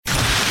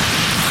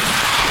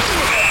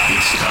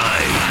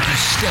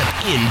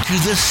Step into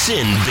the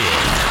sin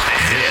bin.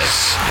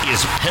 This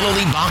is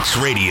Penalty Box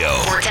Radio.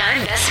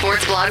 Four-time Best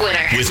Sports Blog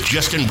winner. With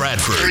Justin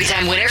Bradford.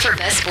 Three-time winner for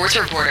Best Sports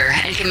Reporter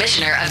and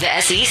Commissioner of the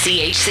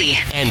SECHC.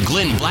 And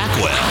Glenn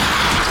Blackwell.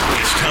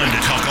 It's time to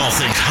talk all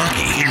things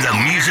hockey in the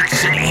Music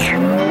City.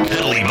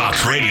 Penalty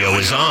Box Radio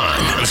is on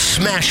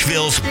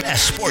Smashville's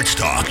Best Sports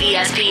Talk.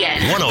 ESPN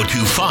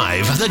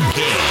 102.5 The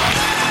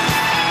Game.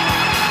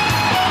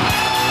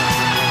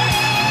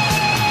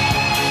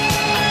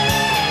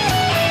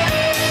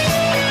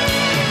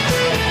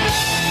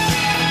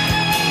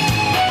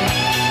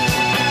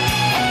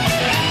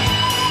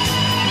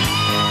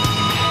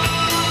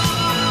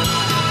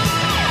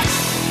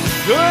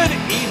 Good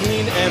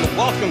evening and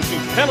welcome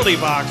to Penalty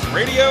Box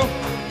Radio.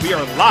 We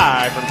are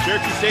live from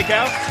Cherokee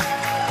Steakhouse.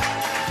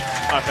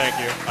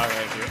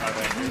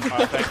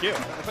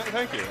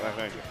 Thank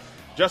you.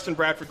 Justin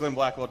Bradford, Glenn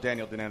Blackwell,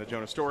 Daniel Dananda,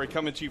 Jonah Story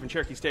coming to you from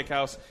Cherokee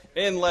Steakhouse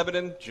in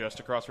Lebanon,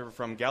 just across the river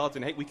from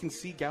Gallatin. Hey, we can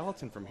see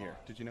Gallatin from here.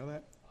 Did you know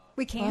that?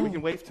 We can. We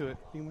can wave to it.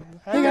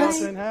 Hi,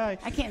 Gallatin. Hi.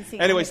 I can't see.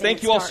 Anyways,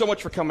 thank you all so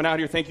much for coming out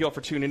here. Thank you all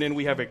for tuning in.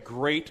 We have a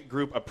great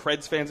group of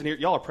Preds fans in here.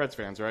 Y'all are Preds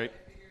fans, right?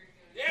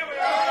 Yeah, we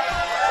are.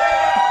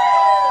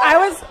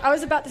 I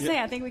was about to say,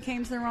 I think we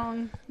came to the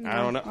wrong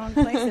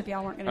place if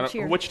y'all weren't going to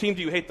cheer. Which team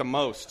do you hate the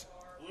most?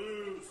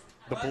 Blues.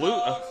 The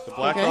Blues? The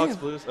Blackhawks,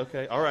 Blues?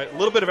 Okay, all right. A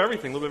little bit of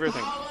everything,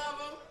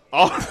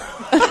 Oh.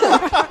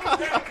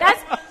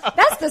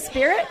 That's the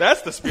spirit.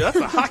 That's the spirit. That's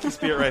the hockey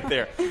spirit right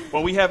there.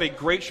 Well, we have a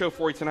great show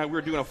for you tonight. We're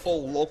doing a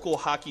full local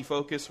hockey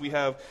focus. We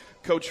have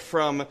coach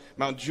from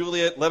Mount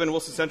Juliet, Lebanon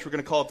Wilson Central. We're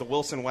going to call it the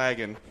Wilson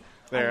Wagon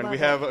there. And we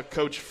have a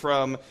coach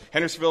from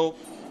Hendersonville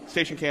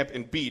Station Camp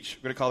and Beach.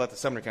 We're going to call that the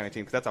Sumner County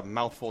team because that's a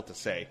mouthful to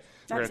say.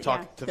 We're going to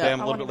talk to them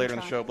a little bit later in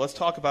the show. But let's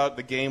talk about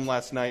the game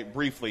last night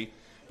briefly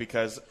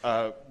because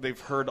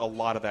they've heard a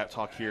lot of that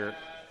talk here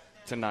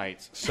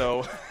tonight.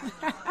 So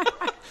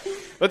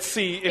let's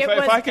see. If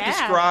I could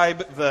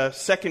describe the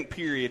second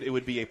period, it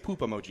would be a poop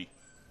emoji.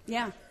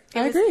 Yeah.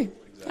 I agree.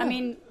 I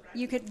mean,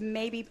 you could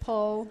maybe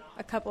pull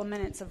a couple of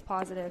minutes of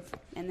positive,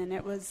 and then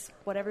it was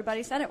what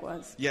everybody said it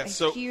was. Yeah,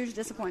 a huge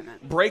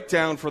disappointment.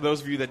 Breakdown for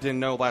those of you that didn't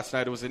know last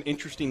night, it was an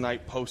interesting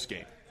night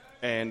post-game.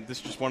 And this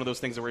is just one of those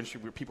things that were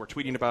interesting, where people are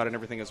tweeting about it and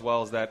everything as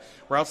well, is that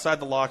we're outside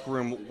the locker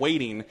room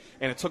waiting,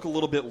 and it took a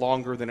little bit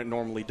longer than it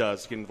normally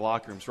does to get into the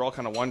locker room. So we're all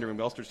kind of wondering.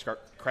 We all start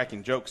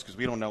cracking jokes because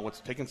we don't know what's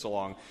taking so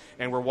long.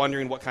 And we're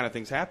wondering what kind of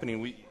things happening.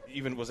 We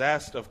even was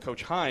asked of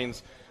Coach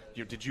Hines,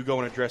 did you go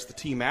and address the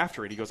team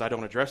after it? He goes, I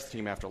don't address the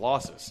team after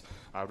losses.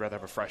 I would rather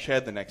have a fresh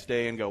head the next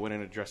day and go in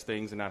and address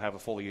things and not have a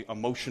fully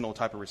emotional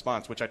type of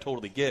response, which I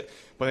totally get.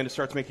 But then it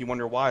starts making you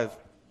wonder why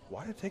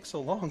did it take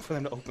so long for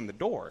them to open the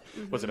door?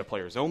 Mm-hmm. Was it a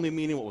players-only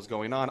meeting? What was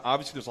going on?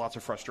 Obviously, there's lots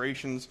of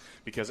frustrations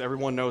because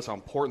everyone knows how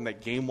important that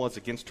game was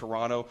against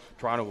Toronto.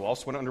 Toronto, who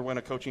also underwent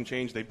a coaching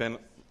change. They've been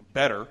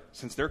better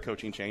since their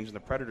coaching change, and the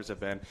Predators have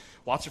been.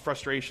 Lots of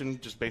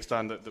frustration just based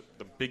on the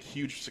big,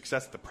 huge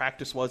success that the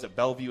practice was at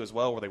Bellevue as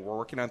well, where they were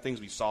working on things.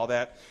 We saw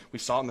that. We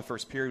saw it in the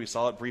first period. We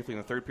saw it briefly in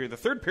the third period. The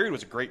third period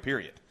was a great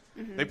period.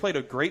 Mm-hmm. They played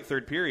a great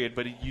third period,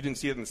 but you didn't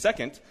see it in the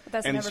second.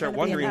 And you start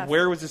wondering,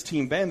 where was this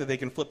team been that they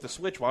can flip the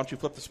switch? Why don't you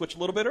flip the switch a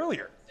little bit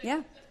earlier?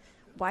 Yeah.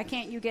 Why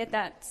can't you get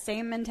that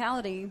same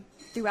mentality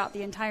throughout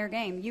the entire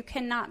game? You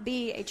cannot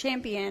be a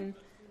champion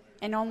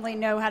and only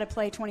know how to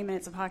play 20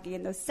 minutes of hockey.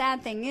 And the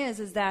sad thing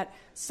is that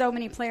so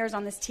many players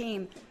on this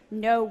team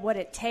know what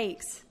it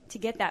takes to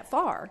get that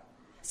far.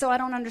 So I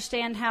don't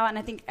understand how, and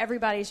I think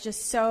everybody's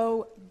just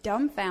so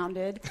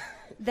dumbfounded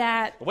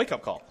that... A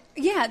wake-up call.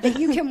 Yeah, that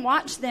you can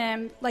watch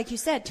them, like you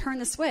said, turn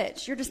the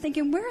switch. You're just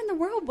thinking, where in the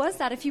world was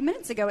that a few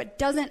minutes ago? It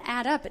doesn't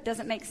add up. It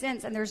doesn't make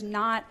sense, and there's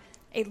not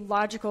a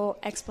logical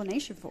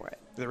explanation for it.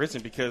 There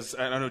isn't, because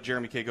I know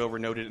Jeremy K. Gover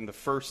noted in the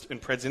first in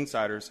Preds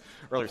Insiders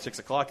earlier at 6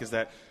 o'clock is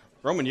that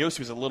Roman Josi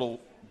was a little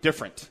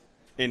different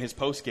in his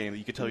post-game. That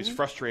you could tell he was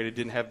frustrated,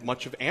 didn't have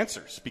much of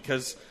answers,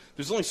 because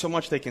there's only so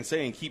much they can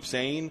say and keep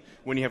saying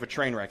when you have a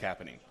train wreck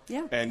happening.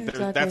 Yeah, and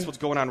exactly. That's what's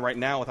going on right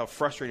now with how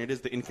frustrating it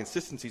is, the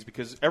inconsistencies,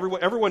 because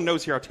everyone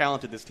knows here how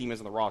talented this team is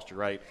in the roster,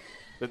 right?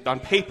 On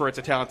paper, it's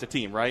a talented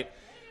team, right?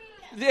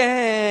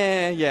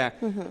 Yeah.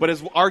 Mm-hmm. But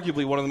it's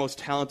arguably one of the most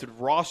talented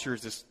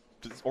rosters this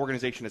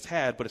organization has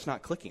had, but it's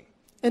not clicking.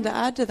 And to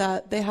add to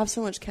that, they have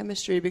so much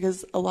chemistry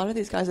because a lot of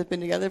these guys have been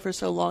together for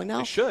so long now.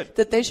 They should.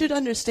 That they should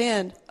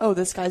understand, oh,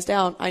 this guy's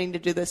down, I need to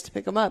do this to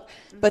pick him up.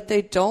 But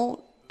they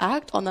don't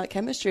act on that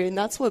chemistry, and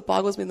that's what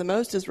boggles me the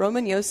most is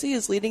Roman Josi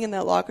is leading in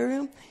that locker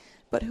room,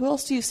 but who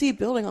else do you see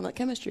building on that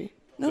chemistry?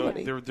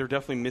 Nobody. So they're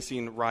definitely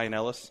missing Ryan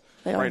Ellis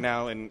right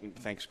now, and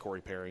thanks,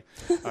 Corey Perry.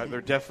 They're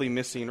definitely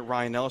missing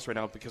Ryan Ellis right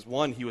now because,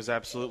 one, he was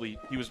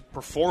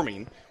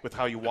performing with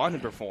how you want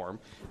him to perform,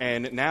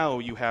 and now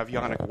you have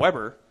Yannick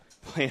Weber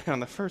playing on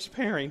the first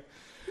pairing.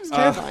 It's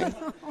terrifying.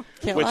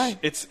 Can't lie.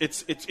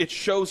 It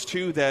shows,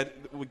 too,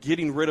 that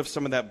getting rid of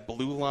some of that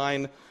blue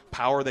line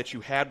power that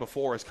you had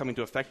before is coming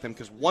to affect them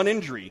because one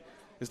injury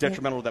is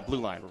detrimental to that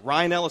blue line.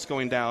 Ryan Ellis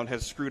going down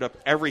has screwed up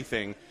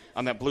everything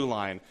on that blue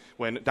line.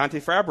 When Dante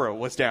Fabro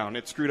was down,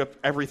 it screwed up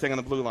everything on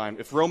the blue line.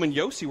 If Roman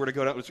Josi were to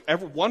go down,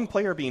 one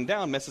player being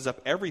down messes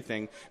up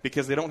everything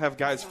because they don't have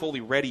guys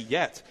fully ready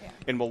yet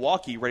in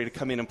Milwaukee ready to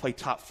come in and play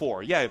top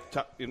 4. Yeah,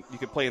 you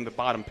could play in the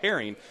bottom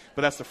pairing,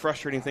 but that's the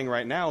frustrating thing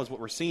right now is what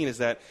we're seeing is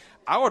that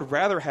I would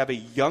rather have a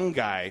young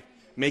guy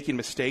making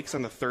mistakes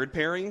on the third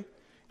pairing.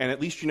 And at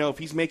least, if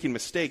he's making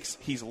mistakes,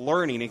 he's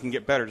learning and can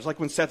get better. Just like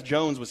when Seth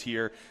Jones was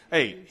here,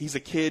 hey, he's a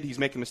kid, he's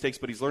making mistakes,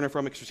 but he's learning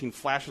from it because we've seen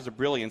flashes of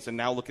brilliance. And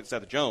now look at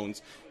Seth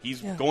Jones. He's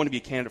going to be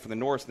a candidate for the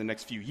North in the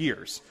next few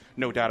years,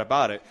 no doubt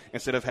about it,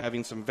 instead of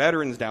having some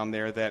veterans down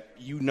there that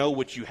you know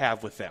what you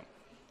have with them.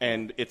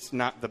 And it's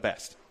not the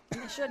best.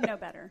 You should know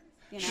better.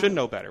 Should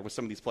know better with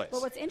some of these plays.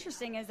 Well, what's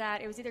interesting is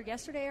that it was either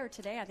yesterday or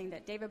today, I think,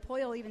 that David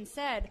Poyle even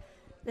said,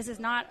 this is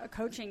not a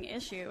coaching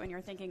issue. And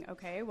you're thinking,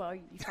 okay, well,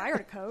 you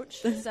fired a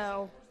coach,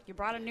 so you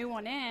brought a new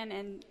one in,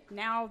 and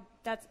now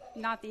that's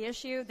not the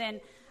issue.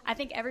 Then I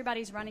think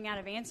everybody's running out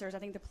of answers. I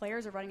think the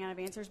players are running out of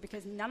answers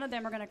because none of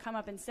them are going to come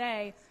up and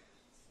say,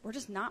 we're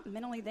just not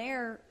mentally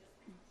there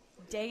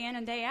day in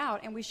and day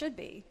out, and we should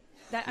be.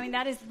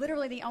 That is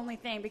literally the only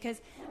thing,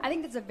 because I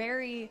think it's a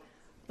very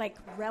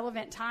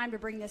relevant time to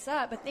bring this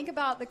up. But think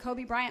about the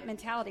Kobe Bryant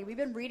mentality. We've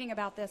been reading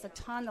about this a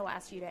ton the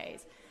last few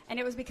days. And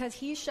it was because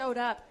he showed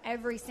up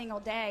every single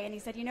day and he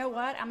said, you know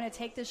what, I'm going to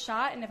take this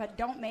shot, and if I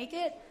don't make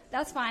it,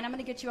 that's fine. I'm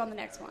going to get you on the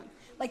next one.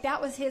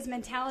 That was his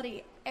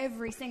mentality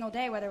every single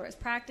day, whether it was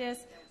practice,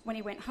 when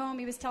he went home,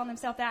 he was telling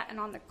himself that, and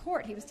on the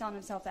court, he was telling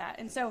himself that.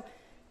 And so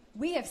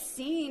we have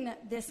seen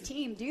this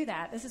team do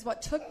that. This is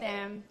what took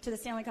them to the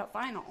Stanley Cup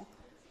final.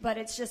 But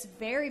it's just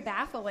very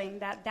baffling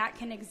that that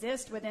can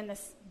exist within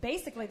this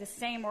basically the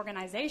same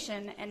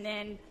organization and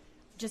then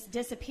just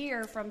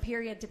disappear from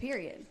period to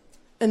period.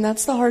 And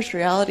that's the harsh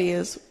reality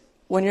is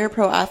when you're a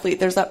pro athlete,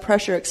 there's that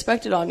pressure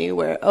expected on you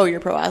where, you're a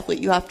pro athlete,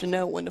 you have to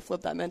know when to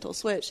flip that mental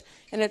switch.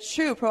 And it's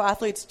true, pro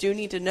athletes do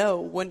need to know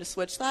when to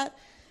switch that.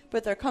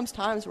 But there comes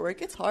times where it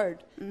gets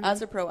hard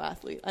as a pro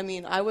athlete.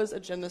 I was a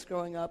gymnast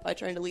growing up. I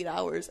trained elite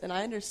hours, and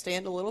I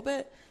understand a little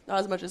bit, not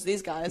as much as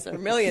these guys that are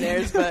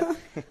millionaires, but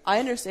I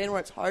understand where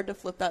it's hard to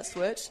flip that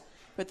switch.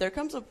 But there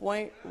comes a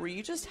point where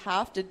you just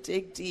have to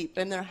dig deep,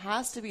 and there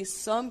has to be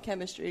some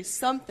chemistry,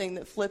 something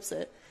that flips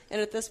it. And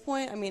at this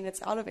point,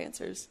 it's out of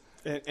answers.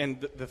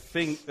 And the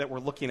thing that we're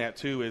looking at,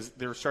 too, is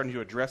they're starting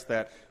to address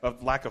that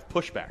of lack of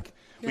pushback.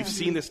 Yeah. We've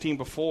seen this team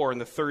before in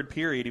the third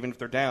period, even if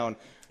they're down,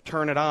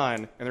 turn it on,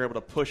 and they're able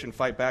to push and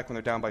fight back when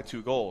they're down by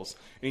 2 goals.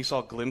 And you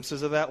saw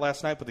glimpses of that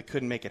last night, but they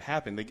couldn't make it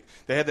happen.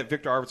 They had that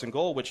Victor Arvidsson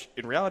goal, which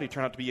in reality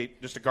turned out to be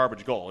just a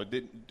garbage goal. It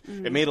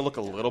made it look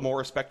a little more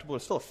respectable.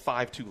 It's still a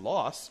 5-2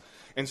 loss.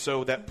 And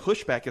so that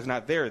pushback is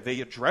not there.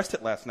 They addressed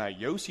it last night.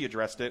 Josi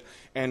addressed it,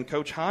 and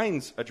Coach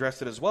Hines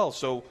addressed it as well.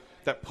 So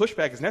that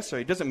pushback is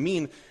necessary. It doesn't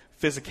mean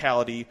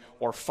physicality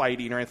or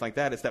fighting or anything like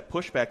that. It's that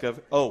pushback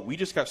of, we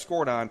just got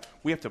scored on.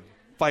 We have to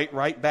fight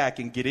right back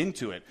and get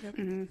into it. Yep.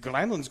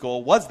 Granlund's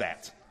goal was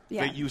that.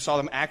 Yeah. That you saw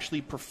them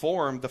actually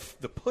perform the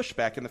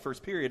pushback in the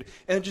first period,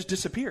 and it just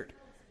disappeared.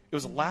 It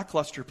was a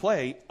lackluster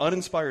play,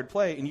 uninspired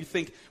play, and you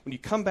think when you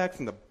come back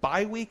from the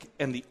bye week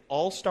and the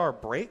all-star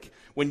break,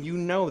 when you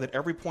know that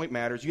every point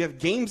matters, you have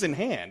games in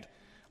hand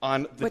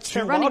on the which 2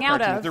 they're running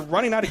wildcard out teams. of. They're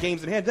running out of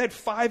games in hand. They had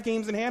 5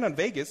 games in hand on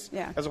Vegas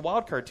as a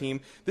wildcard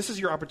team. This is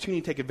your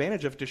opportunity to take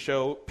advantage of to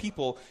show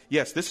people,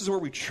 yes, this is where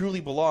we truly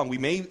belong. We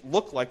may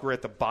look like we're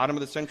at the bottom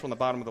of the Central and the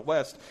bottom of the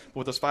West, but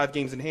with those 5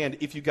 games in hand,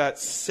 if you got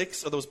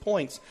 6 of those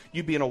points,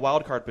 you'd be in a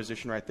wildcard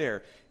position right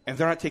there. And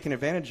they're not taking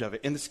advantage of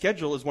it. And the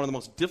schedule is one of the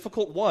most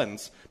difficult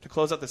ones to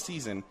close out the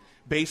season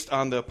based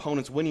on the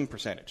opponent's winning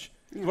percentage.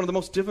 It's one of the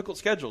most difficult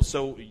schedules.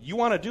 So you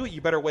want to do it,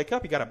 you better wake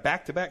up. You got a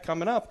back-to-back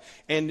coming up.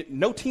 And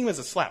no team is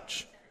a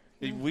slouch.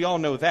 We all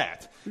know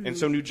that. And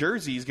so New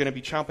Jersey is going to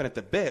be chomping at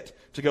the bit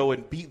to go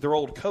and beat their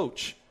old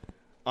coach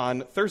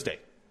on Thursday.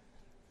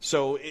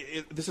 So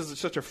this is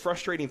such a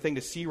frustrating thing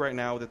to see right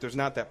now that there's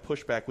not that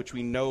pushback, which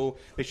we know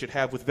they should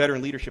have with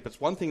veteran leadership.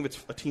 It's one thing if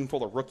it's a team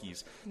full of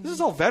rookies. This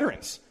is all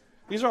veterans.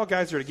 These are all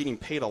guys that are getting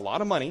paid a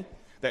lot of money,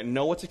 that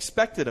know what's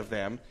expected of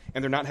them,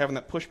 and they're not having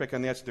that pushback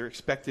on the ice they're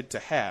expected to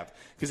have.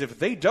 Because if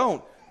they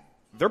don't,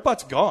 their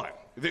butt's gone.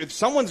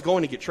 Someone's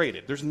going to get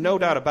traded. There's no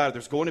doubt about it.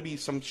 There's going to be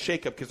some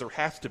shakeup because there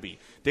has to be.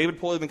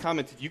 David Poyle even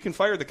commented, you can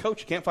fire the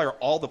coach. You can't fire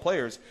all the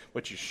players,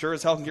 but you sure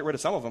as hell can get rid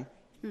of some of them.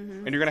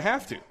 And you're going to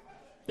have to.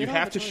 You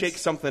have to shake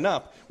something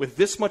up. With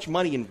this much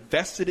money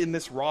invested in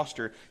this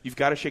roster, you've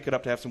got to shake it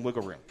up to have some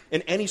wiggle room.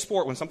 In any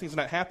sport, when something's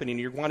not happening,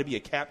 you want to be a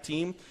cap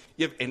team,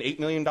 you have an $8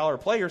 million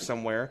player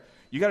somewhere,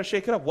 you got to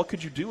shake it up. What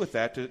could you do with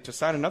that to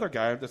sign another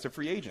guy that's a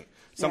free agent?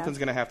 Something's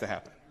going to have to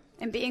happen.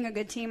 And being a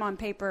good team on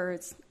paper,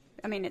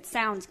 it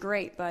sounds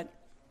great, but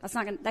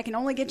that can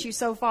only get you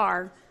so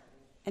far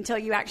until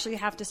you actually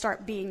have to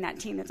start being that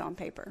team that's on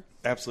paper.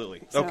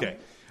 Absolutely. So. Okay.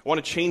 I want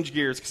to change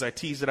gears because I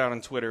teased it out on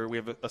Twitter.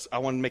 I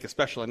want to make a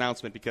special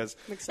announcement because,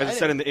 as I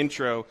said in the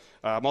intro,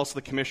 I'm also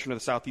the commissioner of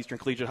the Southeastern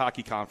Collegiate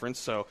Hockey Conference.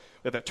 So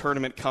we have that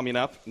tournament coming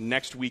up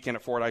next weekend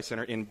at Ford Ice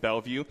Center in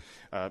Bellevue.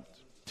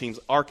 teams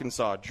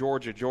Arkansas,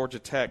 Georgia, Georgia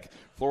Tech,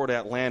 Florida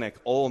Atlantic,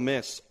 Ole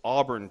Miss,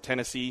 Auburn,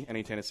 Tennessee.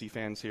 Any Tennessee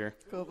fans here?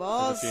 Go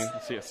Vols.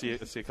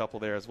 See a couple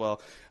there as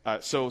well.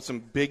 So some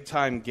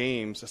big-time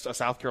games.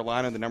 South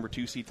Carolina, the number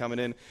 2 seed coming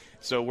in.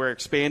 So we're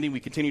expanding. We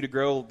continue to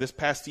grow. This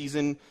past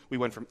season, we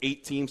went from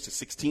 8 teams to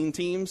 16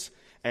 teams.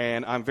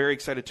 And I'm very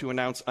excited to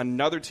announce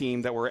another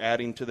team that we're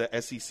adding to the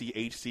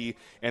SEC-HC,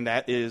 and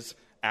that is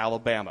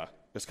Alabama.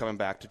 Is coming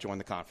back to join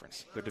the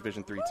conference, the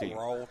Division III team.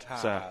 Roll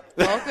Tide.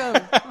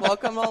 So,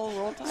 Welcome all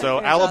Roll Tide. So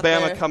fans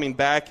Alabama out there. coming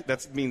back.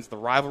 That means the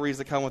rivalries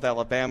that come with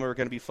Alabama are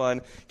going to be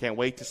fun. Can't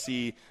wait to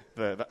see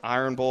the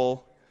Iron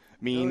Bowl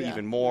mean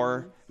even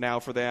more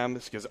now for them.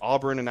 Because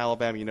Auburn and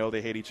Alabama,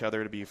 they hate each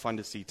other. It'll be fun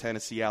to see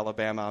Tennessee,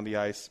 Alabama on the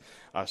ice.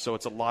 So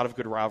it's a lot of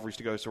good rivalries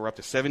to go. So we're up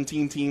to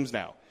 17 teams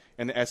now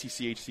in the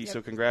SEC-HC,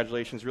 so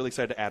congratulations. Really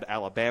excited to add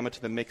Alabama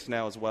to the mix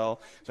now as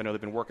well. So I know they've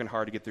been working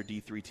hard to get their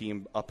D3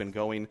 team up and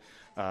going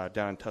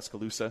down in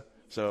Tuscaloosa.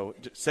 So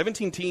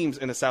 17 teams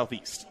in the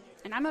Southeast.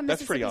 And I'm a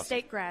That's pretty Mississippi awesome.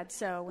 State grad,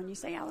 so when you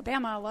say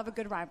Alabama, I love a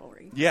good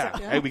rivalry. Yeah.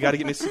 So. Hey, we got to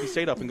get Mississippi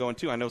State up and going,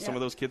 too. I know some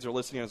of those kids are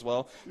listening as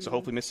well. So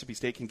hopefully Mississippi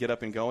State can get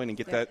up and going and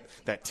get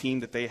that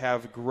team that they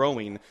have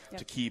growing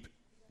to keep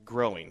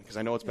growing, because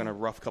I know it's been a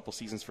rough couple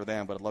seasons for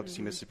them, but I'd love to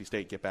see Mississippi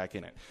State get back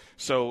in it.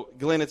 So,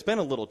 Glenn, it's been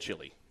a little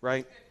chilly,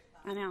 right?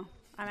 I know.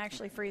 I'm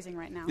actually freezing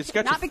right now. It's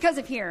got Not your- because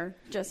of here,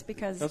 just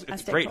because I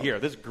It's stay great cold. here.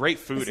 There's great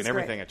food This and is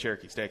everything great. at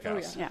Cherokee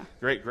Steakhouse. Yeah.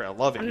 Great. I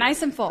love it. I'm here.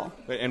 nice and full.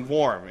 And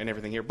warm and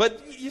everything here.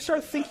 But you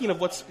start thinking of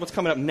what's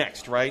coming up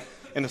next, right?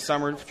 In the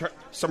summer But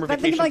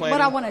vacation think of like planning. what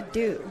I want to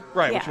do.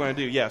 Right, Yeah. what you want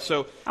to do. Yeah,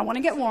 so I want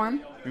to get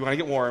warm. you want to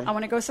get warm. I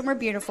want to go somewhere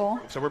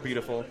beautiful, Somewhere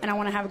beautiful. and I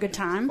want to have a good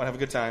time. Want to have a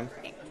good time.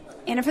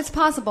 And if it's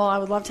possible, I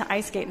would love to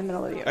ice skate in the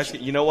middle of the ocean.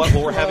 Actually, you know what?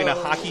 Well, we're having a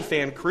hockey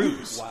fan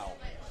cruise. Wow.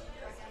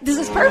 This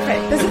is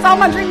perfect. This is all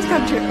my dreams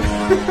come true.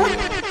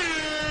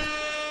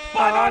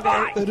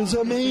 That is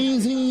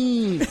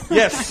amazing.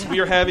 Yes, we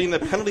are having the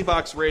Penalty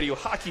Box Radio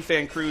Hockey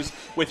Fan Cruise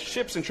with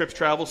Ships and Trips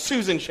Travel.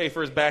 Susan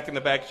Schaefer is back in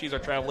the back. She's our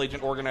travel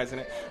agent organizing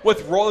it.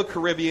 With Royal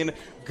Caribbean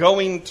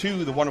going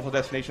to the wonderful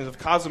destinations of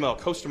Cozumel,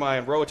 Costa Maya,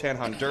 and Roatan,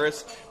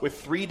 Honduras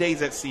with 3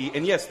 days at sea.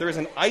 And yes, there is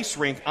an ice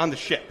rink on the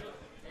ship.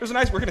 There's an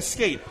ice. We're going to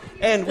skate.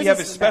 And we This have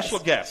a is the special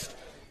best. guest.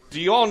 Do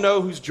you all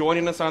know who's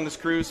joining us on this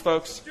cruise,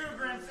 folks?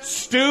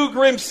 Stu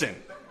Grimson.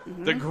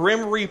 The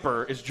Grim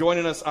Reaper is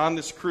joining us on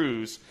this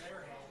cruise.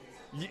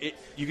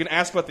 You can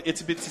ask about the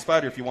Itsy Bitsy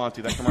Spider if you want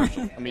to, that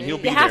commercial. I mean, he'll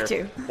be You have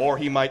there. to. Or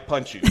he might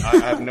punch you. I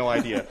have no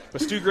idea.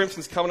 But Stu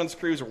Grimson's coming on this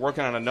cruise. We're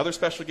working on another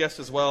special guest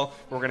as well.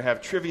 We're going to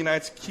have trivia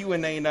nights,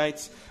 Q&A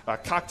nights,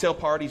 cocktail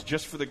parties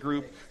just for the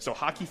group. So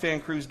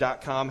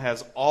hockeyfancruise.com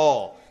has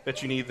all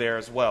that you need there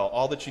as well,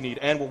 all that you need.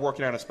 And we're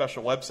working on a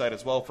special website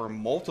as well for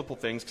multiple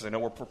things, because I know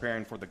we're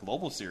preparing for the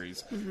global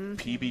series.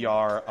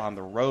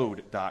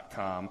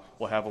 PBRontheroad.com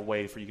will have a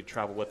way for you to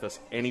travel with us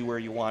anywhere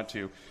you want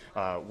to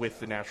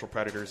with the Nashville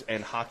Predators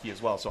and hockey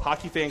as well. So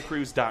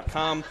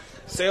hockeyfancruise.com.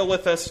 Sail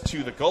with us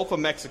to the Gulf of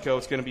Mexico.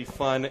 It's going to be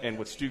fun. And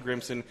with Stu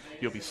Grimson,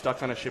 you'll be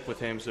stuck on a ship with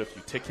him. So if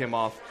you tick him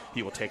off,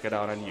 he will take it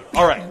out on you.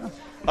 All right.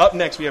 Up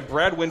next, we have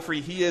Brad Winfrey.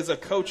 He is a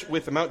coach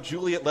with the Mount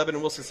Juliet Lebanon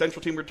Wilson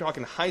Central team. We're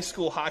talking high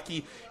school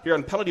hockey here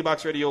on Penalty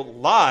Box Radio,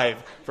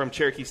 live from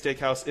Cherokee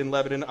Steakhouse in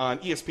Lebanon on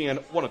ESPN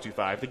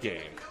 102.5 The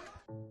Game.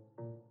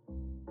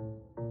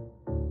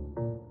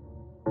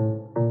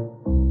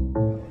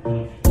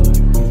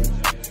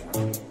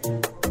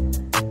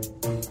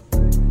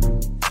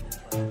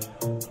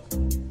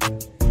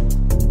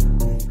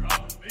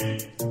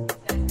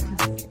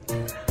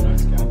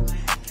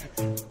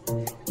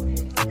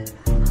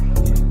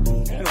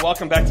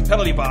 Welcome back to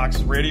Penalty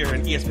Box Radio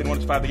and ESPN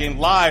 105 The Game,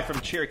 live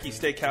from Cherokee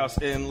Steakhouse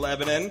in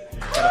Lebanon.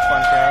 Got a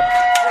fun crowd.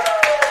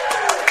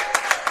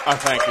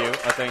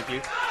 Thank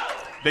you.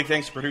 Big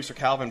thanks to producer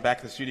Calvin back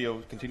in the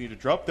studio. Continue to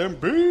drop them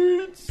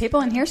beats.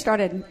 People in here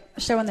started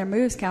showing their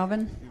moves,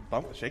 Calvin.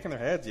 Shaking their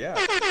heads, yeah.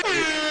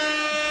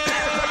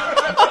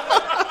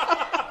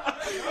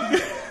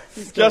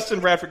 Justin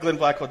Bradford, Glenn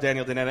Blackwell,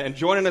 Daniel Danetta. And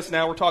joining us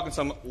now, we're talking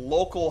some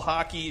local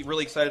hockey.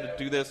 Really excited to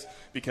do this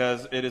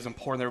because it is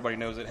important that everybody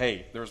knows that,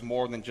 hey, there's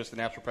more than just the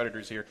Nashville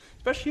Predators here.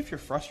 Especially if you're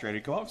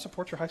frustrated, go out and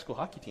support your high school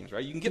hockey teams,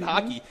 right? You can get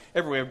hockey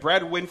everywhere.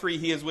 Brad Winfrey,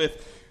 he is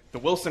with the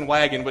Wilson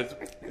Wagon, with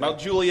Mount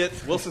Juliet,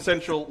 Wilson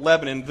Central,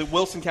 Lebanon, the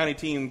Wilson County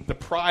team, the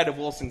pride of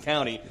Wilson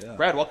County. Yeah.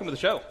 Brad, welcome to the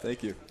show.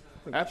 Thank you.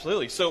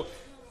 Absolutely. So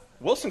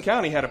Wilson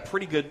County had a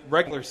pretty good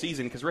regular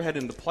season because we're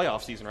heading into the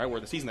playoff season, right,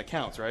 where the season that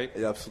counts, right?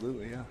 Yeah,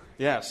 absolutely, yeah.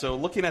 Yeah, so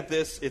looking at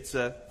this, it's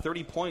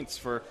 30 points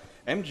for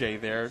MJ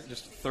there,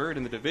 just third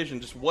in the division.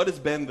 Just what has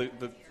been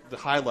the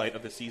highlight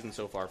of the season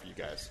so far for you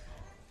guys?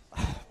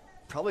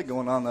 Probably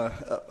going on a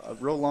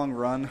real long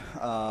run.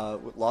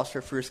 Lost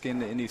our first game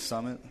to Indy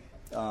Summit.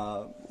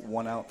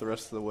 Won out the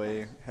rest of the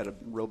way. Had a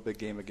real big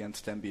game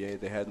against NBA.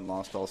 They hadn't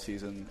lost all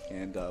season,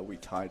 and we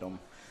tied them.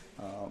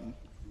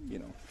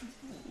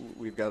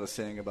 We've got a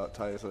saying about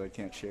ties that I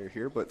can't share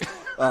here, but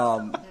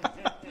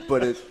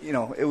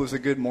it was a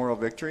good moral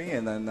victory.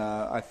 And then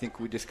I think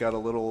we just got a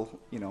little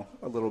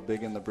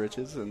big in the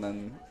britches, and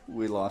then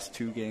we lost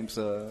 2 games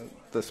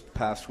this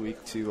past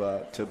week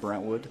to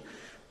Brentwood.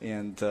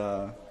 and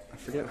I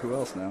forget who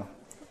else now.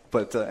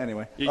 But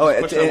anyway, and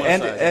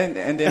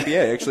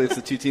NBA. Actually, it's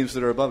the two teams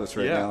that are above us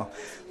right now,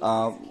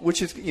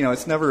 which is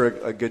it's never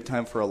a good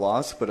time for a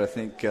loss. But I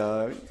think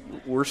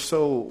we're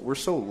so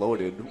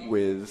loaded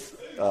with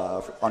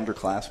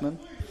underclassmen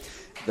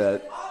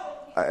that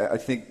I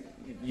think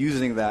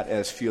using that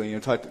as fuel. You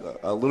talked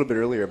a little bit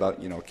earlier about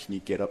can you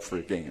get up for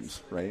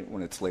games right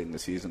when it's late in the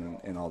season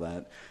and all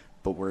that.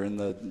 But we're in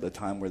the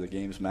time where the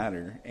games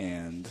matter,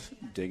 and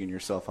digging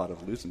yourself out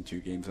of losing 2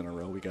 games in a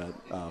row. We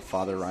got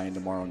Father Ryan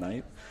tomorrow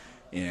night,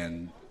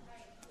 and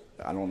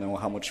I don't know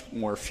how much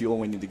more fuel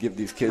we need to give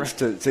these kids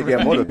to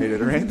get motivated,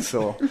 right?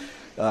 So,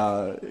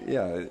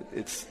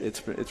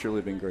 it's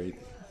really been great.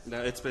 No,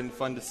 it's been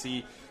fun to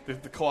see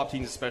the co-op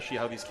teams, especially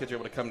how these kids are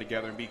able to come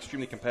together and be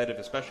extremely competitive,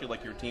 especially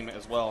like your team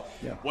as well.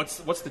 Yeah.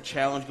 What's the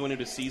challenge going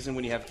into a season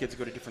when you have kids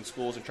go to different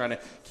schools and trying to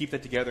keep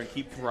that together and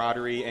keep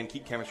camaraderie and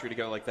keep chemistry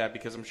together like that?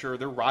 Because I'm sure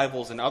they're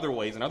rivals in other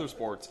ways in other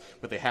sports,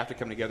 but they have to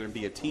come together and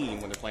be a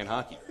team when they're playing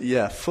hockey.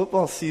 Yeah,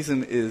 football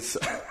season is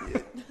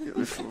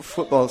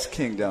football's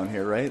king down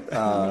here, right?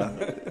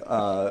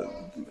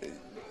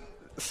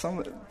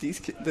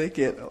 They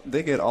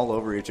get all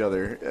over each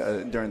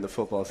other during the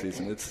football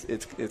season.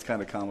 It's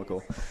kind of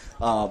comical,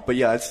 but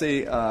yeah, I'd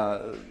say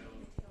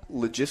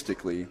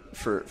logistically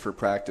for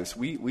practice,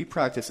 we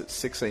practice at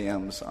 6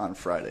 a.m. on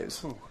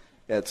Fridays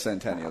at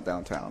Centennial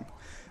downtown.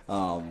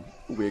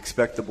 We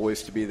expect the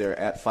boys to be there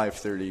at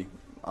 5:30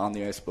 on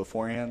the ice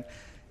beforehand,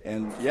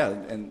 and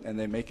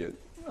they make it.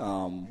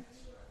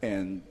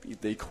 And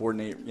they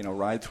coordinate,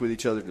 rides with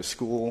each other to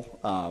school.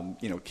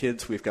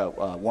 Kids, we've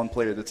got one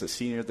player that's a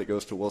senior that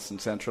goes to Wilson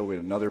Central. We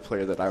have another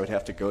player that I would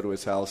have to go to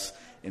his house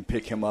and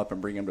pick him up and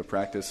bring him to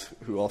practice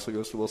who also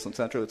goes to Wilson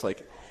Central. It's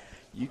like,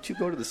 you two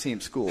go to the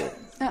same school.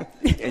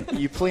 And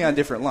you play on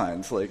different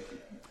lines. Like,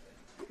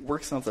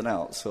 work something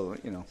out. So,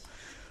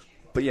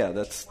 But, yeah,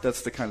 that's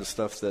the kind of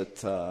stuff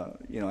that,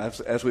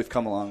 as we've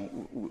come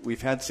along,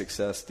 we've had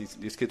success.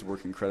 These kids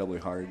work incredibly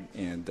hard,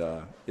 and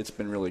it's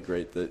been really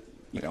great that,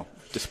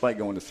 despite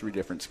going to 3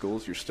 different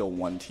schools, you're still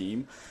one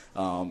team.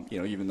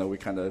 Even though we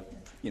kind of,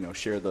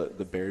 share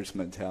the Bears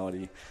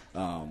mentality.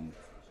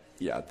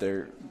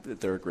 They're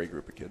a great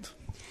group of kids.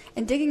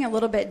 And digging a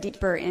little bit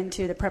deeper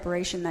into the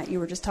preparation that you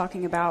were just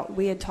talking about,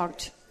 we had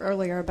talked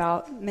earlier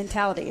about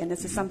mentality, and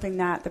this is something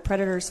that the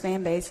Predators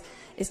fan base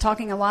is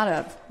talking a lot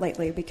of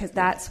lately because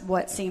that's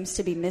what seems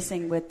to be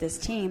missing with this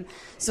team.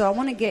 So I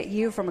want to get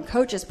you from a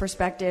coach's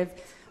perspective,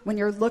 when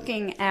you're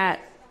looking at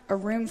a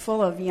room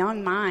full of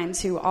young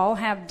minds who all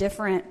have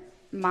different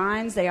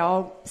minds, they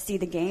all see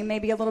the game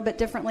maybe a little bit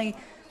differently.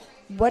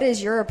 What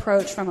is your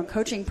approach from a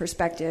coaching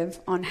perspective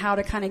on how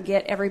to kind of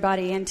get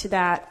everybody into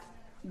that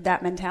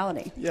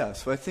mentality? Yeah,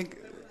 so I think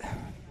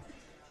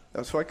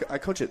I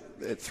coach at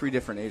 3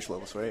 different age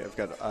levels, right? I've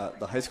got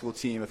the high school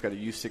team, I've got a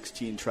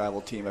U16 travel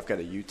team, I've got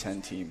a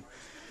U10 team.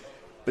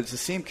 But it's the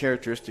same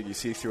characteristic you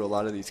see through a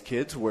lot of these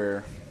kids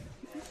where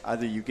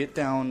either you get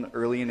down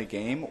early in a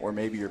game or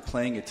maybe you're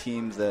playing a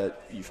team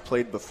that you've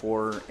played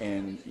before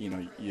and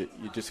you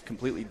just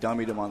completely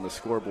dummied them on the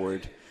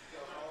scoreboard.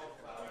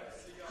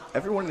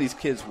 Every one of these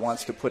kids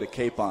wants to put a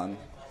cape on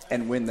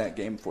and win that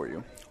game for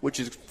you, which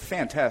is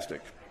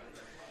fantastic.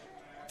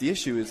 The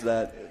issue is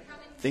that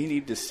they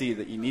need to see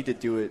that you need to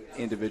do it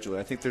individually.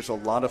 I think there's a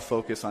lot of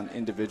focus on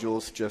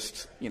individuals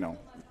just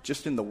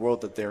in the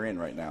world that they're in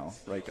right now,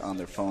 like on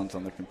their phones,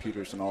 on their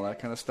computers and all that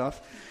kind of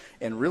stuff.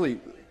 And really,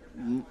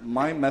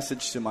 my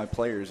message to my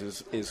players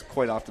is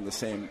quite often the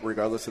same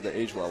regardless of the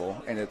age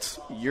level, and it's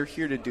you're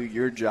here to do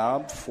your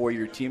job for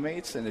your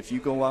teammates, and if you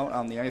go out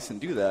on the ice and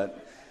do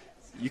that,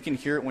 you can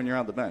hear it when you're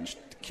on the bench.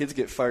 Kids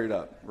get fired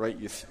up, right?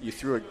 You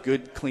threw a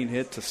good, clean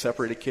hit to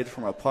separate a kid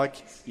from a puck.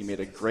 You made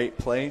a great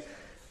play.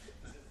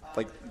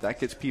 Like, that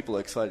gets people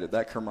excited.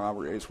 That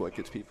camaraderie is what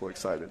gets people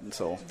excited, and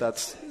so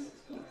that's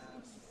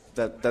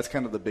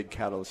kind of the big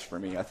catalyst for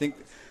me. I think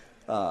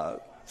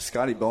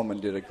Scotty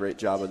Bowman did a great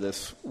job of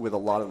this with a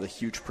lot of the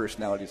huge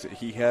personalities that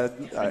he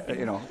had.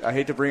 I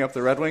hate to bring up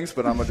the Red Wings,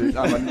 but I'm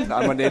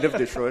a native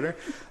Detroiter.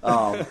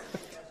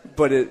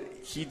 But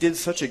he did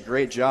such a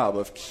great job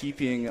of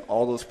keeping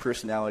all those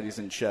personalities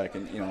in check.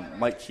 And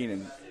Mike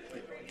Keenan,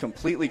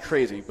 completely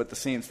crazy, but the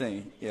same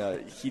thing.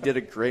 He did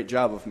a great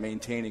job of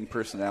maintaining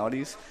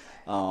personalities.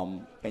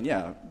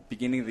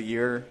 Beginning of the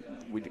year,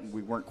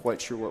 we weren't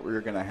quite sure what we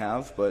were going to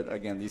have, but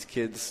again, these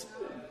kids,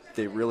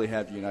 they really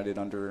have united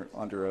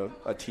under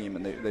a team,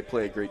 and they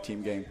play a great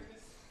team game.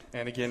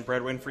 And again,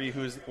 Brad Winfrey,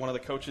 who's one of the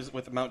coaches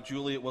with Mount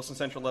Juliet at Wilson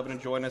Central Lebanon,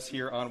 join us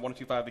here on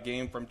 102.5 The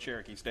Game from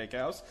Cherokee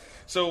Steakhouse.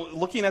 So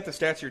looking at the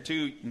stats here,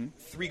 too,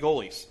 3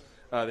 goalies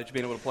that you've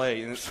been able to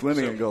play. And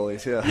swimming and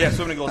goalies, yeah. Yeah,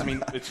 swimming and goalies. I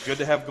mean, it's good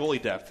to have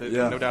goalie depth.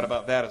 No doubt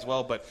about that as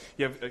well. But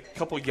you have a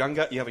couple of young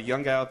guys. You have a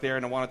young guy out there,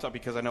 and I want to talk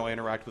because I know I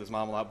interact with his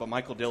mom a lot. But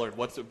Michael Dillard,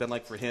 what's it been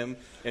like for him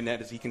and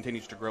that as he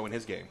continues to grow in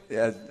his game?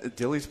 Yeah,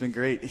 Dilly's been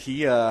great.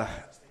 He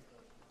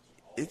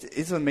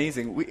It's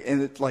amazing.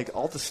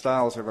 All the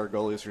styles of our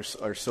goalies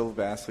are so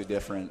vastly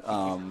different.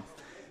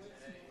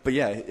 But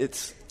yeah,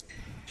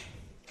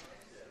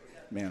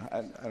 man,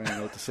 I don't even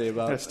know what to say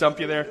about Did I it. stump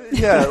you there?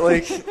 Yeah,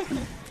 like,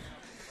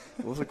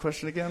 what was the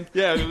question again?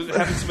 Yeah, it was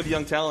having some of the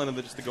young talent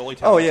and just the goalie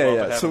talent. Oh as well,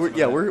 yeah, but yeah. So having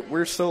some of that.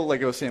 we're so,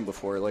 like I was saying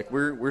before, like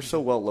we're so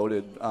well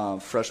loaded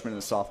freshmen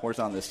and sophomores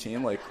on this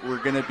team. Like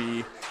we're gonna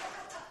be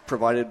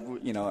provided.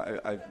 You know,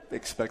 I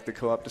expect the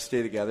co-op to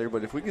stay together,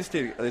 but if we can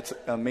stay, it's an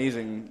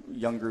amazing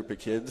young group of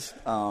kids.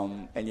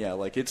 And yeah,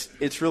 like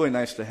it's really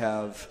nice to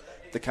have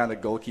the kind of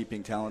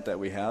goalkeeping talent that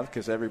we have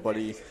because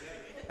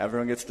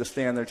everyone gets to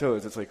stay on their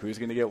toes. It's like who's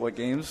going to get what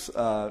games.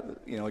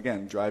 You know,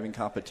 again, driving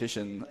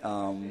competition.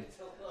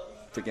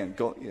 Again,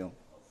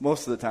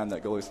 most of the time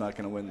that goalie's not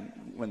going to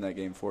win that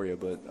game for you,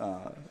 but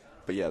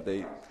yeah,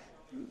 they're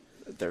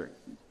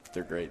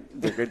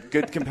great. They're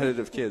good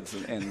competitive kids,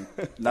 and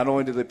not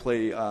only do they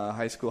play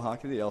high school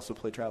hockey, they also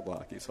play travel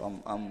hockey.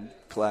 So I'm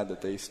glad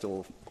that they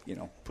still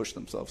push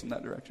themselves in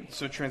that direction.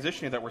 So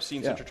transitioning that we're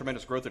seeing such a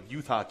tremendous growth of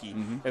youth hockey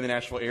Mm-hmm. in the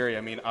Nashville area.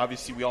 I mean,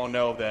 obviously we all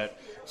know that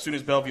as soon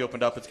as Bellevue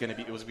opened up,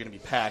 it was going to be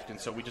packed,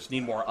 and so we just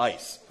need more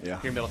ice here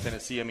in Middle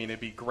Tennessee. I mean, it'd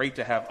be great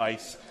to have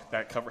ice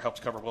that helps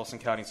cover Wilson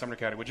County and Sumner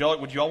County. Would you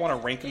all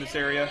want to rink in this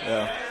area?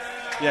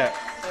 Yeah.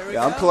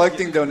 Yeah, I'm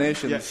collecting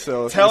donations. Yeah.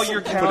 So tell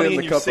your put it in county the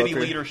and your cup city up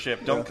here.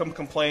 leadership. Don't come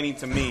complaining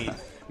to me.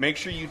 Make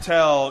sure you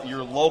tell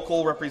your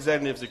local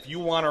representatives if you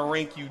want a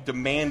rink, you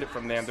demand it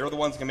from them. They're the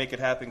ones that can make it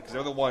happen because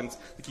they're the ones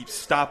that keep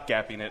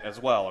stopgapping it as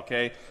well,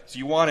 okay? So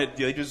you want it.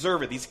 They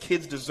deserve it. These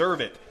kids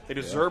deserve it. They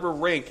deserve a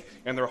rink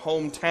in their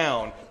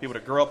hometown. Be able to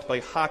grow up to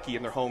play hockey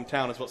in their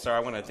hometown as well. Sorry, I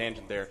went on a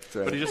tangent there.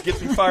 Right. But it just gets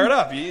me fired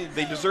up.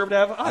 They deserve to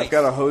have ice. I've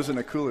got a hose and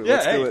a cooler. Yeah,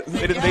 Let's do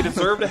it. They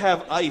deserve to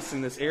have ice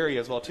in this area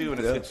as well, too. And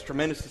it's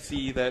tremendous to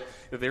see that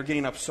they're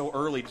getting up so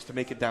early just to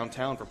make it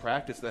downtown for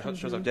practice. That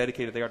shows how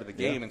dedicated they are to the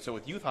game. And so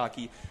with youth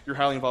hockey, you're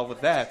highly involved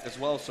with that as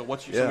well. So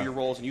what's some of your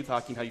roles in youth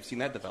hockey and how you've seen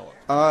that develop?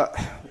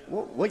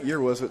 What year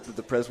was it that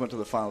the Prez went to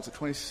the finals?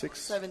 26?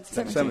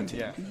 17.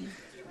 Yeah.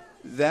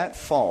 That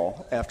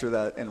fall, after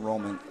that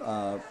enrollment,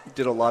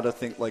 did a lot of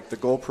things like the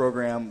goal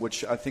program,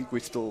 which I think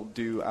we still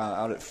do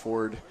out at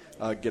Ford,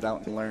 Get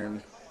Out and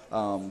Learn.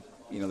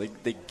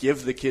 They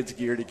give the kids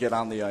gear to get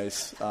on the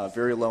ice.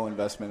 Very low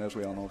investment, as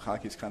we all know.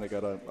 Hockey's kind of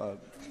got a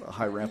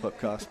high ramp-up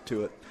cost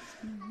to it.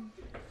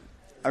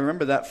 I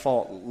remember that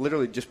fall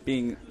literally just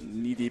being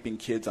knee-deep in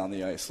kids on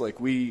the ice. Like,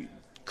 we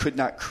could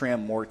not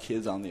cram more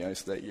kids on the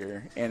ice that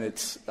year. And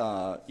it's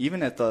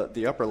even at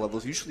the upper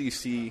levels, usually you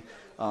see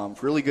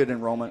really good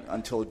enrollment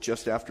until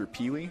just after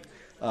Pee Wee.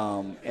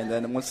 And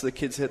then once the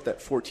kids hit that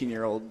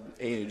 14-year-old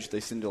age, they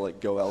seem to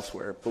go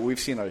elsewhere. But we've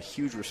seen a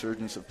huge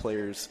resurgence of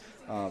players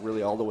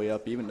really all the way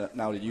up, even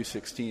now to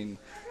U16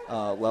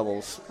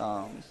 levels.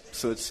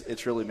 So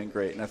it's really been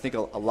great. And I think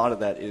a lot of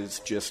that is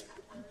just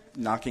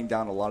knocking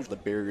down a lot of the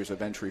barriers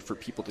of entry for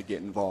people to get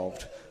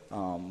involved.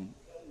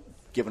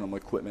 Giving them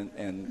equipment,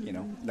 and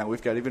now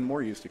we've got even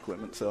more used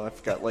equipment. So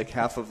I've got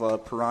half of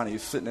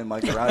Pirani's sitting in my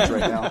garage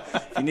right now.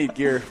 If you need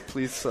gear,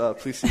 please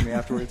see me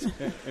afterwards.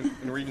 And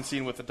we're even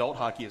seeing with adult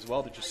hockey as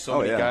well. There's just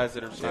so many guys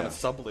that are just on a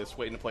sub list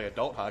waiting to play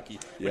adult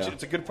hockey. Which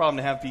it's a good problem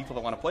to have people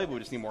that want to play, but we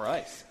just need more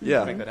ice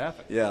to make that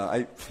happen.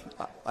 Yeah,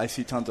 I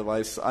see tons of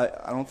ice.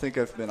 I don't think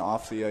I've been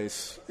off the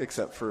ice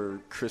except for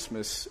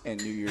Christmas and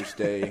New Year's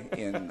Day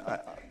in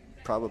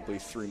probably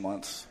 3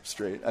 months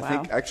straight.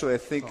 I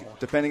think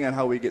depending on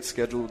how we get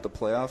scheduled with the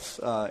playoffs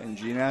in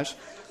GNASH,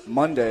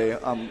 Monday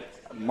I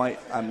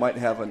might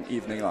have an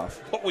evening off.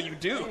 What will you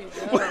do?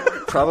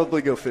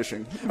 Probably go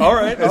fishing. All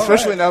right.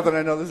 Especially now that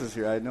I know this is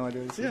here. I had no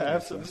idea. Yeah,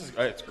 absolutely.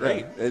 It's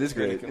great. Yeah, it is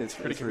great. It's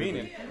pretty really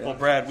convenient. Yeah. Well,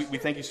 Brad, we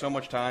thank you so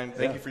much time.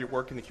 Thank you for your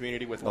work in the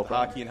community with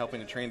hockey and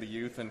helping to train the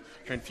youth and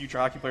train future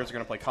hockey players who are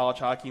going to play college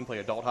hockey and play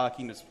adult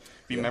hockey and just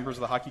be members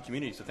of the hockey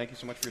community. So thank you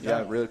so much for your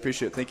time. Yeah, really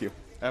appreciate it. Thank you.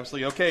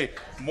 Absolutely. Okay,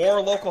 more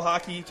local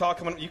hockey talk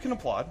coming up. You can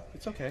applaud.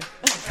 It's okay.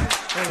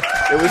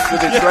 It was the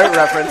Detroit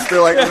reference.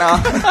 They're like,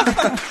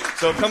 nah.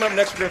 So coming up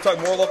next, we're going to talk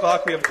more local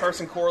hockey. We have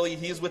Carson Corley.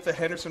 He's with the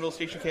Hendersonville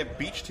Station Camp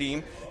Beach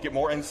team. Get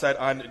more insight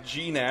on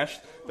GNASH,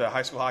 the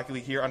high school hockey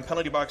league here on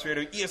Penalty Box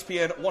Radio,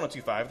 ESPN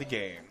 102.5 The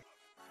Game.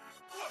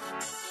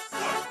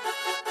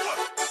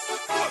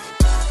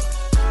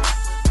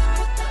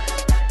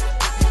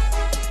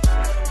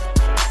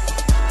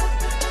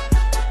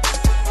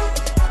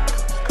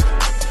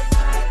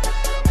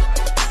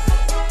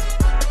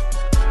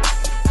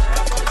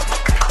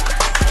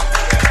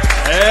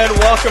 And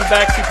welcome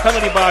back to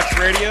Penalty Box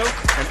Radio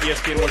on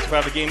ESPN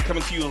 102.5 The Game,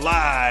 coming to you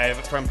live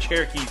from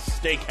Cherokee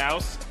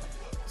Steakhouse.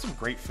 Some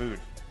great food.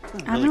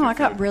 I know, I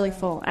got really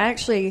full. I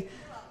actually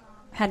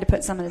had to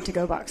put some in the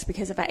to-go box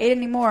because if I ate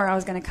any more, I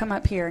was going to come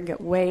up here and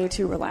get way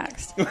too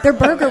relaxed. Their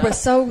burger was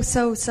so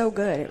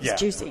good. It was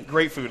juicy.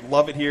 Great food.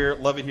 Love it here.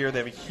 Love it here. They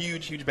have a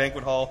huge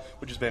banquet hall,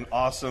 which has been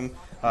awesome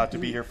to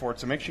be here for it.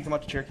 So make sure you come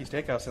out to Cherokee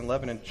Steakhouse in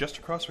Lebanon, just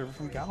across the river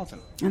from Gallatin.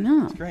 I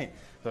know. It's great.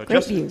 So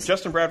Great views.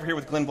 Justin Bradford here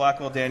with Glenn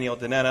Blackwell, Danielle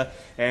Danetta,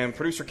 and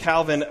producer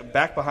Calvin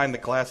back behind the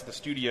glass at the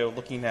studio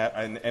looking at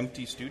an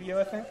empty studio,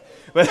 I think.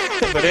 But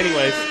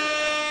anyways,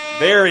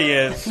 there he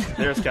is.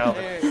 There's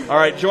Calvin. All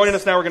right, joining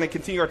us now, we're going to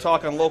continue our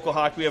talk on local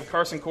hockey. We have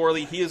Carson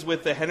Corley. He is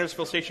with the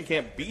Hendersonville Station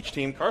Camp Beach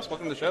team. Carson,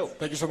 welcome to the show.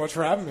 Thank you so much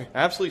for having me.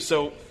 Absolutely.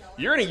 So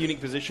you're in a unique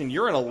position.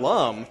 You're an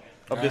alum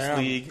of this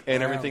league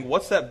and everything.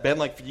 What's that been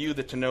like for you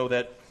to know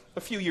that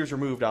a few years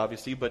removed,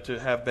 obviously, but to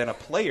have been a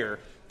player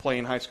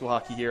playing high school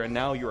hockey here, and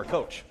now you're a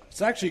coach?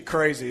 It's actually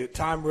crazy.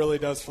 Time really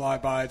does fly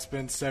by. It's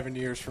been 7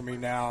 years for me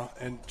now.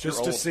 And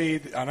just to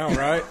see – I know,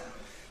 right?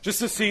 Just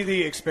to see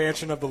the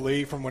expansion of the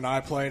league from when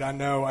I played.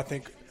 I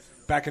think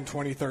back in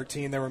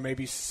 2013 there were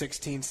maybe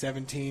 16,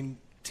 17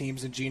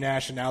 teams in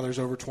GNASH, and now there's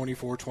over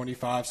 24,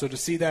 25. So to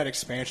see that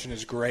expansion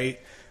is great.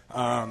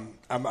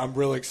 I'm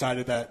really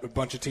excited that a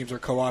bunch of teams are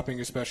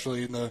co-oping,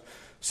 especially in the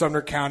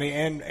Sumner County,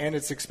 and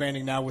it's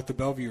expanding now with the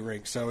Bellevue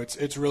rink. So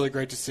it's really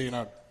great to see, and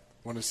I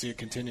want to see it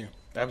continue.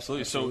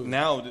 Absolutely. So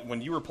now,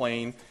 when you were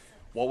playing,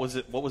 what was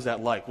that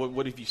like?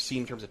 What have you seen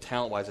in terms of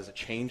talent-wise? Has it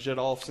changed at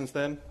all since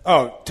then?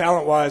 Oh,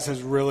 talent-wise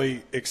has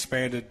really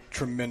expanded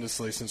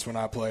tremendously since when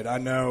I played. I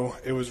know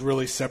it was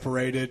really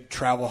separated,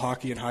 travel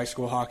hockey and high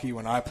school hockey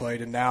when I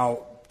played, and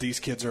now these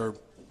kids are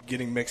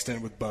getting mixed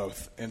in with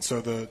both. And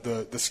so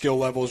the skill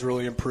level is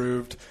really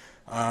improved,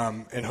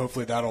 and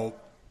hopefully that'll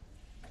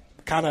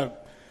kind of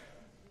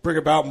bring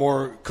about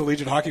more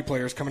collegiate hockey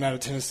players coming out of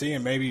Tennessee,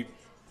 and maybe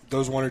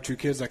those one or two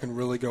kids that can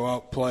really go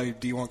out, play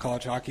D1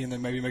 college hockey, and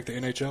then maybe make the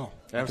NHL.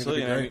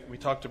 Absolutely. And we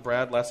talked to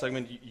Brad last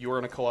segment. You're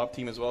on a co-op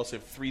team as well, so you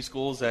have 3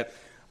 schools that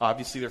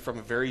obviously they're from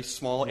a very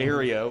small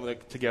area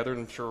together,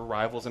 and I'm sure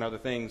rivals and other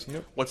things.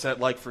 Yep. What's that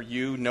like for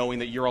you, knowing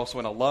that you're also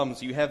an alum,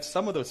 so you have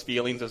some of those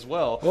feelings as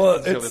well?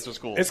 Well,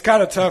 it's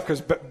kind of tough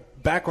because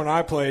back when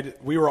I played,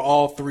 we were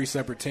all 3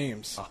 separate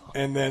teams. Uh-huh.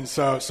 And then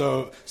so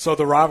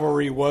the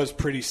rivalry was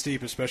pretty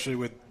steep, especially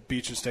with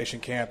Beach and Station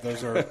Camp.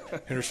 Those are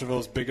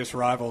Hendersonville's biggest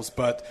rivals.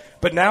 But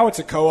now it's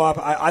a co-op.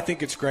 I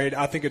think it's great.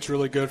 I think it's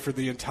really good for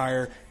the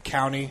entire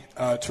county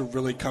to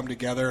really come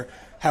together,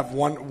 have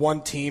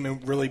one team,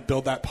 and really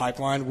build that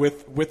pipeline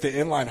with the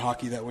inline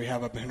hockey that we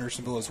have up in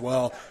Hendersonville as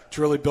well,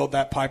 to really build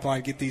that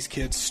pipeline, get these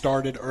kids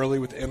started early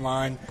with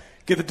inline,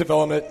 get the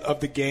development of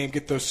the game,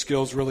 get those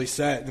skills really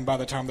set, and by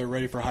the time they're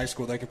ready for high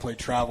school, they can play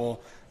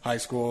travel high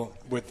school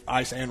with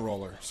ice and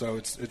roller. So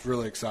it's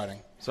really exciting.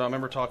 So I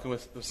remember talking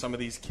with some of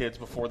these kids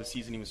before the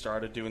season even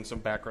started, doing some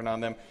background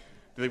on them.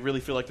 Do they really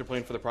feel like they're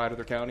playing for the pride of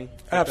their county?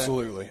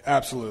 Absolutely.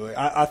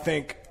 I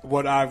think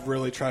what I've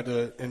really tried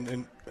to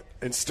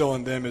instill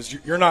in them is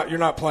you're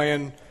not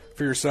playing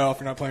for yourself.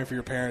 You're not playing for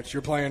your parents.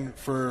 You're playing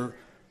for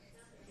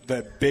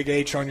the big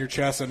H on your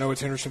chest. I know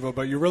it's Hendersonville,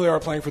 but you really are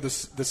playing for the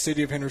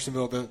city of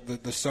Hendersonville,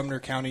 the Sumner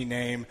County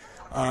name,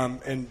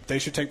 and they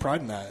should take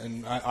pride in that.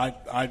 And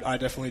I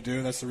definitely do,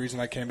 and that's the reason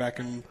I came back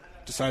and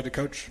decided to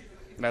coach.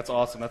 That's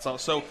awesome.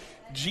 So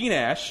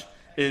GNASH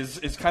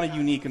is kind of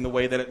unique in the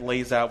way that it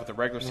lays out with the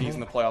regular season,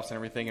 the playoffs, and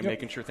everything, and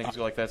making sure things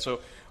go like that. So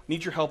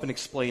need your help in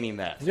explaining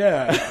that.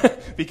 Yeah.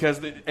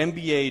 Because the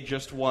NBA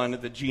just won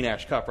the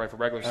GNASH Cup, right, for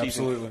regular season.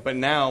 Absolutely. But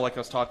now, like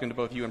I was talking to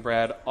both you and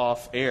Brad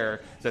off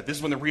air, is that this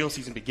is when the real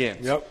season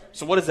begins. Yep.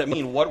 So what does that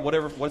mean?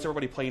 What's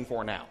everybody playing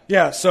for now?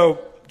 Yeah, so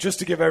just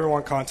to give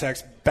everyone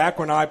context, back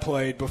when I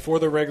played, before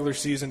the regular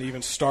season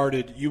even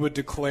started, you would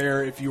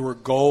declare if you were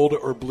gold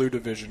or blue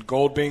division.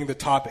 Gold being the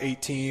top 8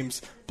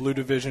 teams, blue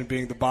division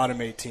being the bottom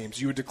 8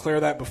 teams. You would declare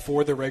that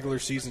before the regular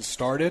season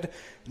started.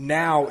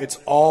 Now it's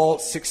all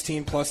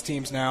 16-plus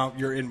teams now.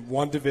 You're in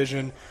one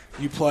division.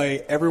 You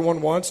play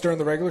everyone once during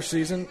the regular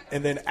season,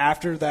 and then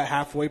after that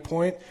halfway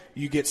point,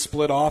 you get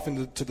split off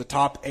into the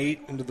top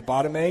 8 into the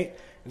bottom 8.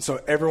 And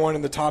so everyone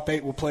in the top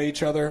 8 will play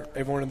each other,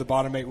 everyone in the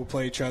bottom 8 will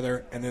play each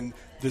other, and then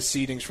the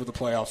seedings for the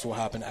playoffs will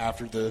happen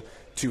after the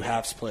 2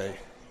 halves play.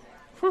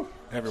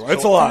 Everyone.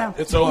 It's a lot.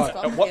 It's a lot.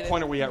 At what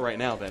point are we at right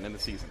now, then, in the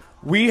season?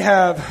 We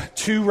have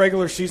 2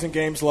 regular season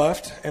games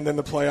left, and then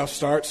the playoffs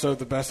start. So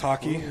the best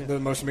hockey, the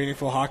most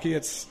meaningful hockey,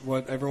 it's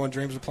what everyone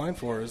dreams of playing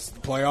for, is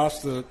the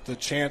playoffs, the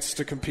chance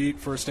to compete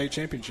for a state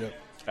championship.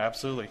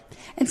 Absolutely.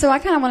 And so I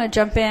kind of want to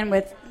jump in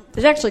with –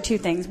 there's actually 2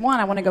 things. One,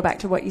 I want to go back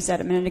to what you said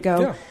a minute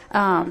ago,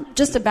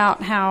 just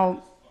about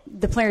how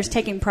the players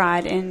taking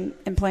pride in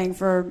playing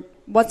for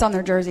what's on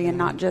their jersey and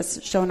not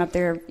just showing up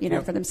there,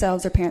 for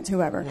themselves, their parents,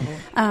 whoever.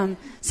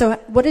 So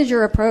what is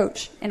your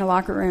approach in a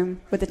locker room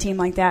with a team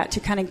like that to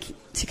kind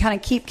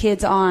of keep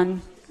kids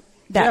on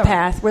that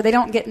path where they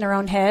don't get in their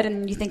own head,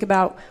 and you think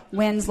about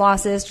wins,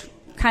 losses,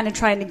 kind of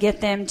trying to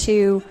get them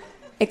to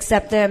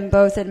accept them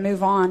both and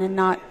move on and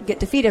not get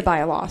defeated by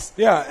a loss?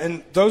 Yeah,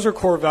 and those are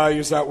core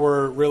values that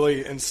were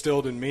really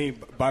instilled in me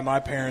by my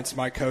parents,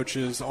 my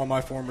coaches, all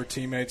my former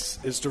teammates,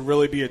 is to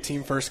really be a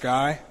team-first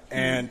guy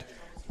and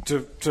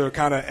to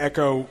kind of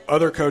echo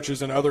other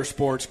coaches in other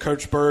sports.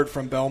 Coach Bird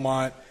from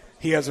Belmont,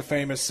 he has a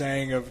famous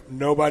saying of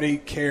nobody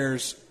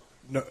cares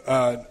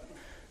about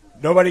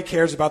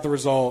the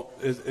result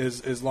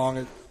as long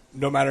as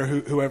no matter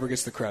whoever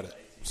gets the credit.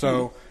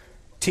 So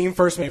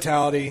team-first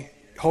mentality,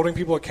 holding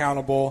people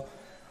accountable,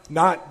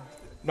 not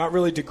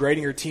really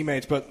degrading your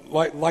teammates, but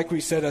like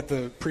we said at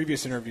the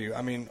previous interview,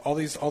 I mean, all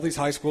these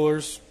high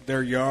schoolers,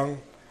 they're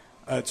young.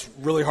 It's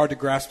really hard to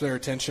grasp their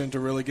attention, to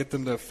really get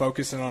them to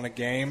focus in on a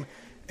game.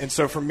 And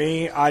so for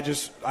me, I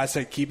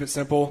say keep it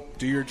simple.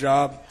 Do your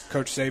job.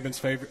 Coach Saban's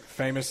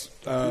famous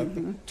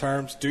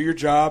terms. Do your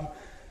job.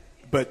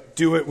 but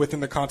do it within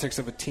the context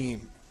of a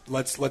team.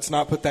 Let's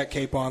not put that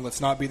cape on.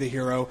 Let's not be the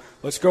hero.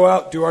 Let's go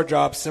out, do our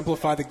job,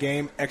 simplify the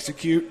game,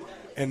 execute,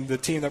 and the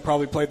team that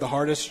probably played the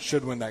hardest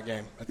should win that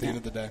game at the end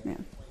of the day. Yeah.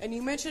 And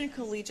you mentioned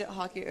collegiate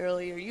hockey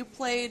earlier. You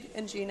played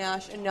in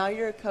GNASH, and now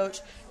you're a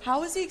coach.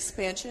 How has the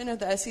expansion of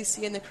the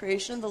SEC and the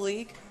creation of the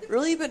league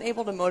really been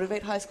able to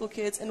motivate high school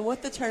kids? And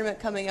with the tournament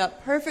coming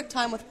up, perfect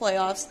time with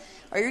playoffs,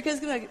 are your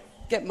kids going to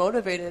get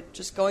motivated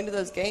just going to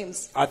those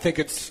games? I think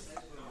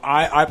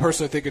I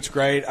personally think it's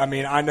great. I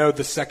mean, I know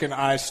the second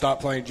I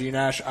stopped playing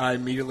GNASH, I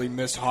immediately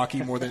missed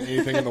hockey more than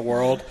anything in the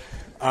world.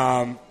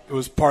 It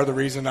was part of the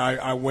reason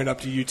I went up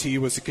to UT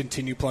was to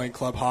continue playing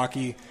club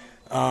hockey.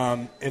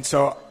 And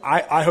so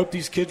I hope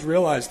these kids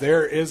realize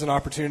there is an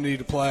opportunity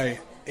to play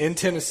in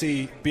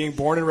Tennessee. Being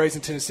born and raised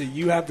in Tennessee,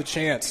 you have the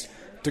chance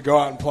to go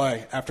out and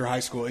play after high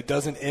school. It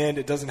doesn't end.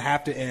 It doesn't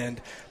have to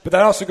end. But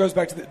that also goes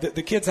back to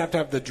the kids have to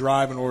have the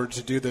drive in order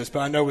to do this. But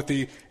I know with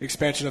the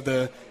expansion of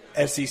the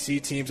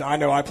SEC teams, I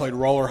know I played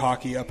roller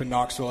hockey up in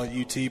Knoxville at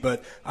UT,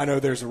 but I know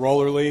there's a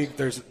roller league.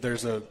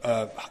 There's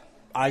a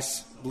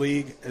ice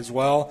league as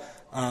well.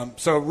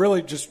 So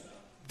really just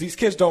these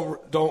kids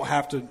don't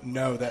have to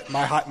know that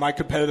my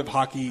competitive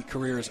hockey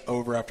career is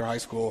over after high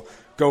school.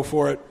 Go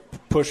for it,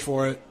 push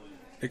for it,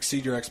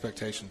 exceed your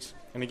expectations.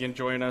 And again,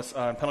 joining us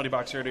on Penalty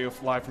Box Radio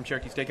live from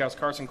Cherokee Steakhouse,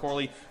 Carson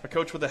Corley, a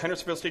coach with the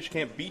Hendersonville Station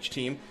Camp Beach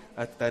team.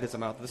 That is a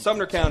mouthful. The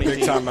Sumner County team.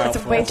 Big time mouthful.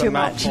 That's way too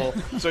much.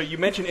 So you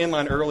mentioned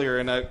inline earlier,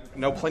 and I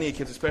know plenty of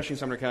kids, especially in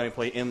Sumner County,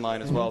 play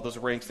inline as well. Those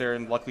rinks there,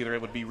 and luckily they're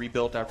able to be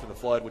rebuilt after the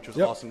flood, which was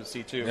awesome to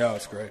see too. Yeah,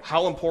 it's great.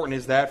 How important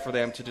is that for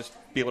them to just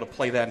be able to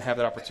play that and have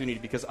that opportunity?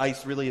 Because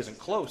ice really isn't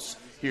close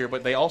here,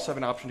 but they also have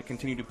an option to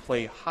continue to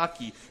play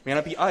hockey. May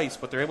not be ice,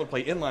 but they're able to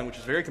play inline, which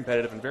is very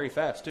competitive and very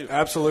fast too.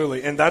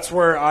 Absolutely, and that's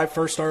where I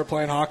first started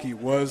playing hockey,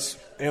 was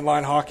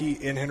inline hockey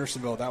in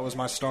Hendersonville. That was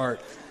my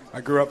start.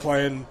 I grew up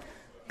playing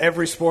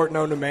every sport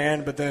known to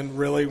man, but then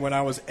really when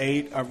I was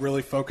 8, I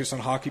really focused on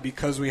hockey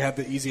because we had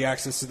the easy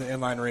access to the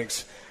inline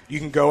rinks. You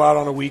can go out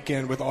on a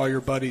weekend with all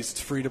your buddies.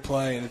 It's free to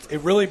play, and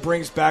it really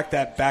brings back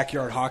that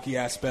backyard hockey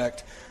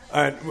aspect.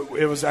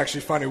 It was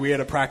actually funny. We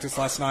had a practice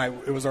last night.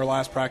 It was our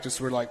last practice.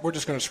 We were like, we're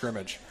just going to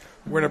scrimmage.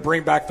 We're going to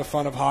bring back the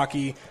fun of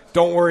hockey.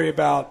 Don't worry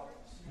about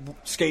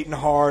skating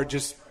hard.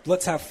 Just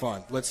let's have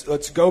fun.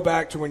 Let's go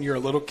back to when you're a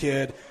little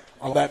kid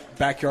on that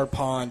backyard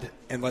pond,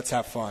 and let's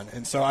have fun.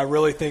 And so I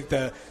really think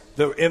that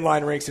the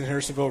inline rinks in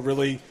Hendersonville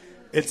really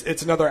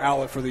it's another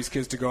outlet for these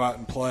kids to go out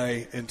and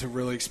play and to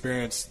really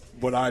experience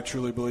what I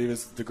truly believe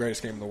is the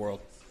greatest game in the world.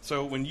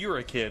 So when you were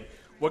a kid,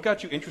 what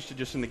got you interested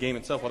just in the game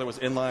itself, whether it was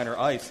inline or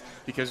ice?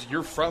 Because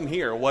you're from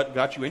here. What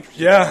got you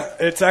interested? Yeah,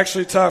 it's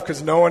actually tough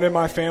because no one in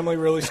my family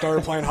really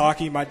started playing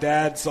hockey. My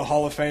dad's a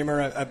Hall of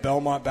Famer at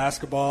Belmont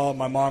basketball.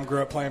 My mom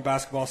grew up playing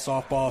basketball,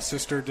 softball.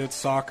 Sister did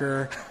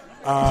soccer.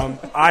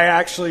 I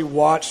actually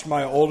watched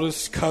my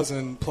oldest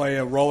cousin play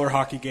a roller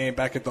hockey game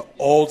back at the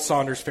old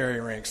Saunders Ferry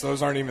rinks.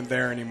 Those aren't even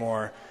there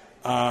anymore.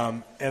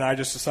 And I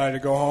just decided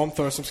to go home,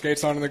 throw some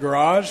skates on in the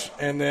garage,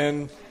 and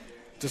then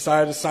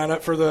decided to sign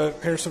up for the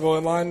Hendersonville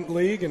Inline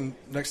League, and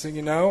next thing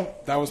you know,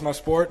 that was my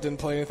sport. Didn't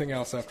play anything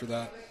else after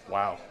that.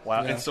 Wow.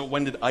 Yeah. And so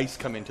when did ice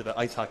come into the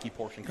ice hockey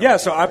portion? Yeah,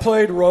 so I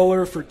played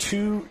roller for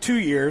two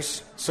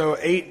years, so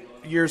 8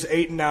 years,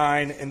 8 and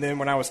 9, and then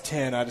when I was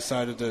 10, I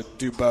decided to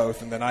do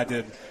both, and then I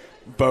did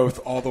both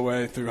all the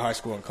way through high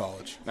school and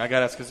college. I got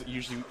to ask, because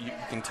usually you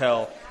can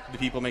tell, do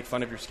people make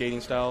fun of your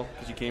skating style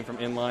because you came from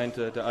inline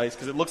to ice?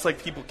 Because it looks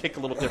like people kick a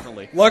little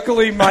differently.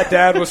 Luckily, my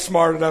dad was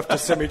smart enough to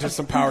send me to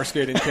some power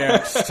skating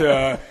camps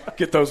to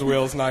get those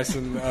wheels nice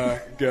and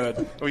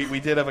good. We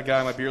did have a guy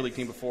on my beer league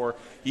team before.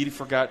 He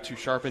forgot to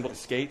sharpen his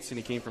skates, and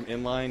he came from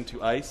inline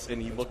to ice, and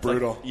he looked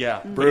brutal.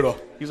 Brutal.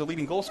 He was a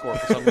leading goal scorer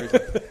for some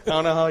reason. I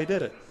don't know how he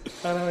did it.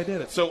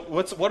 So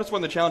what is one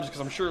of the challenges?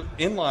 Because I'm sure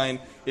inline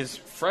is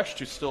fresh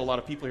to still a lot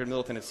of people here in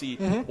Middle Tennessee.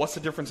 Mm-hmm. What's the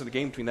difference in the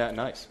game between that and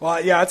ice?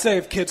 Well, yeah, I'd say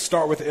if kids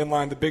start with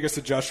inline, the biggest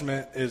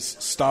adjustment is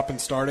stop and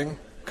starting.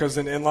 Because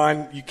in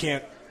inline, you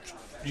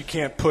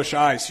can't push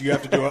ice. You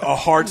have to do a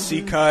hard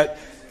C cut.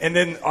 And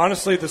then,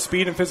 honestly, the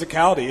speed and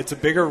physicality. It's a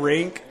bigger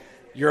rink.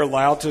 You're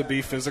allowed to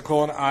be physical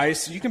on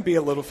ice. You can be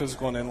a little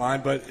physical in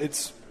inline, but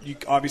you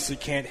obviously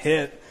can't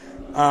hit.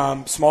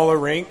 Smaller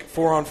rink,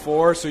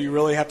 4-on-4, so you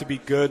really have to be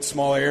good,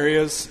 small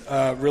areas,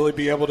 really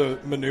be able to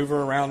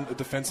maneuver around a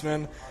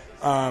defenseman.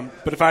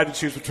 But if I had to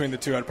choose between the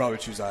two, I'd probably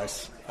choose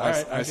ice.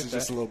 Ice is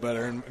just a little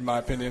better, in my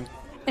opinion.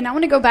 And I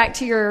want to go back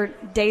to your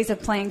days of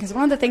playing, because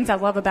one of the things I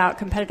love about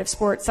competitive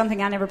sports,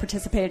 something I never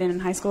participated in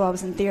high school, I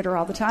was in theater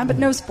all the time, but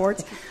no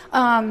sports,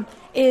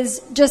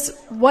 is just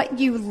what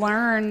you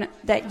learn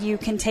that you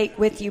can take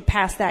with you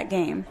past that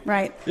game,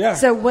 right? Yeah.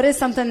 So what is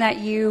something that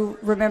you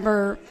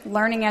remember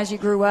learning as you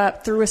grew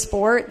up through a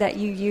sport that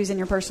you use in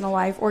your personal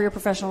life or your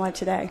professional life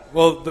today?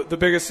 Well, the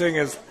biggest thing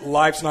is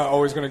life's not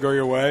always going to go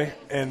your way,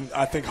 and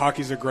I think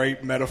hockey's a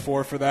great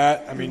metaphor for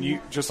that. I mean,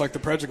 you just like the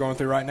Preds are going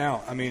through right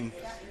now. I mean,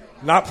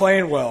 not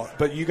playing well,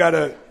 but you got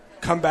to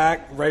come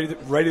back ready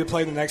to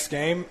play the next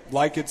game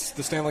like it's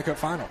the Stanley Cup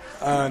final.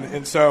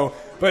 And so,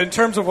 but in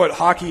terms of what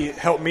hockey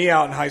helped me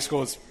out in high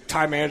school, is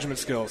time management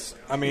skills.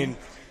 I mean,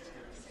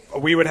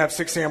 we would have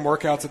 6 a.m.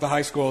 workouts at the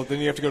high school. Then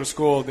you have to go to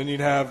school. Then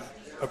you'd have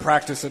a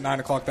practice at 9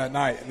 o'clock that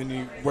night. And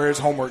then where does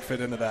homework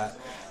fit into that?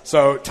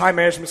 So time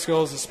management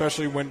skills,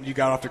 especially when you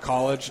got off to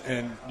college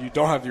and you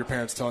don't have your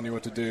parents telling you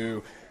what to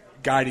do,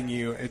 guiding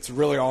you. It's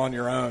really all on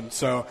your own.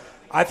 So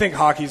I think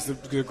hockey's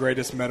the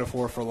greatest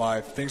metaphor for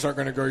life. Things aren't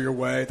going to go your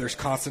way. There's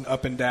constant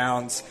up and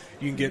downs.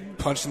 You can get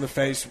punched in the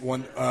face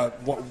one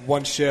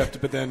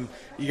shift, but then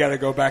you got to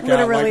go back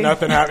out like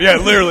nothing happened. Yeah,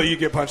 literally, you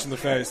get punched in the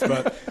face.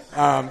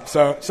 But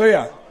so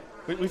yeah.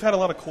 We've had a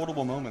lot of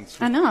quotable moments.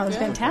 I know. It was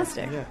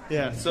fantastic.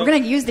 Yeah. So, we're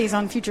going to use these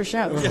on future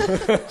shows.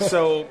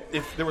 So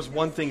if there was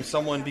one thing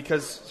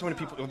because so many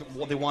people,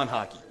 they want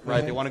hockey, right?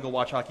 Mm-hmm. They want to go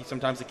watch hockey.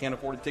 Sometimes they can't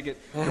afford a ticket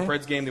to a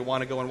Preds game. They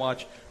want to go and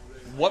watch.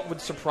 What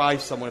would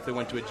surprise someone if they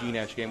went to a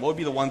GNASH game? What would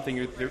be the one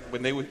thing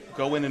when they would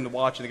go in and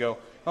watch and they go,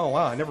 oh,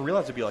 wow, I never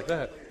realized it'd be like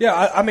that?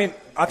 Yeah, I mean,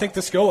 I think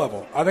the skill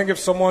level. I think if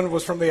someone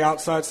was from the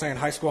outside saying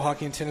high school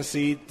hockey in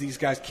Tennessee, these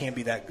guys can't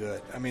be that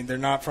good. I mean, they're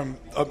not from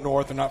up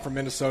north. They're not from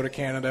Minnesota,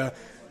 Canada.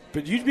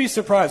 But you'd be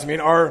surprised. I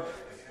mean, our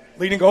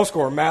leading goal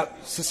scorer,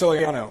 Matt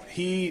Siciliano,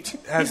 he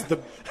has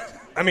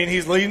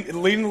he's leading the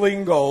league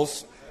in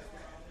goals.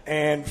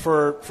 And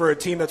for a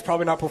team that's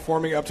probably not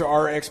performing up to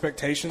our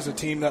expectations, a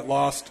team that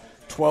lost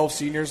 12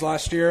 seniors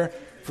last year,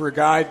 for a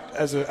guy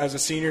as a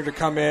senior to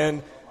come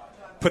in,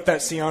 put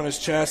that C on his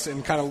chest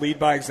and kind of lead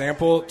by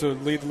example to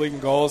lead the league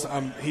in goals,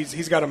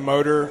 he's got a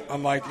motor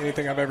unlike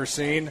anything I've ever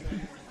seen.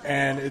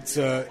 And it's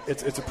a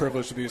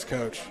privilege to be his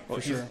coach. Well,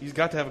 he's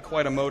got to have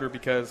quite a motor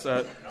because,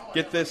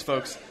 get this,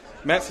 folks,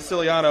 Matt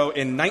Siciliano,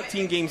 in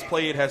 19 games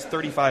played, has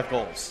 35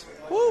 goals.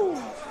 Woo!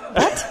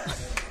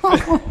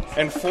 What?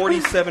 And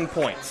 47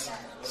 points.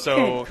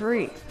 So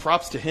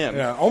props to him.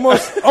 Yeah,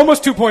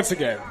 almost 2 points a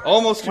game.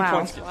 Almost 2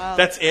 points a game. Wow.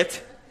 That's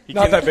it?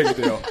 Not that big a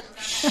deal.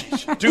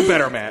 Do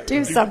better, Matt.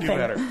 Do something. Do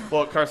better.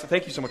 Well, Carson,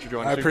 thank you so much for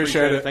joining us. I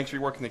appreciate it. Thanks for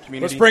your work in the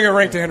community. Let's bring a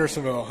rink to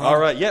Hendersonville. Huh? All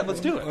right. Yeah, let's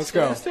do it. Let's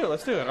go.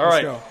 Let's do it. All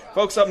right.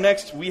 Folks, up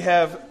next, we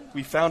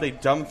found a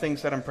dumb thing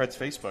said on Preds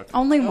Facebook.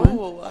 Only one.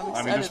 Oh,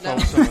 I'm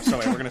excited so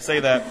we're going to say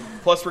that.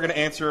 Plus, we're going to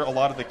answer a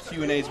lot of the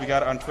Q&As we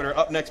got on Twitter.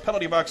 Up next,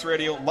 Penalty Box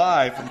Radio,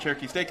 live from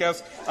Cherokee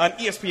Steakhouse on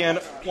ESPN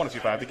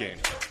 102.5 The Game.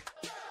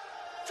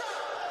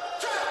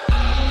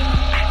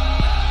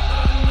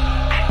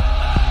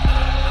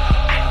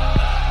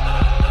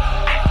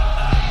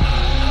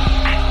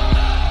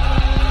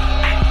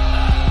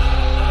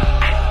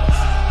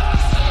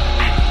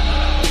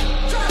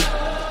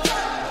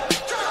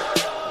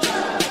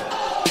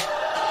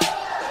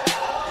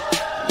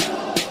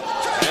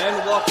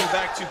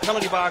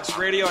 Penalty Box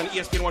Radio on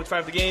ESPN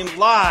 105 The Game,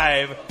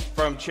 live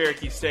from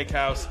Cherokee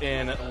Steakhouse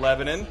in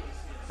Lebanon.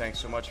 Thanks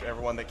so much for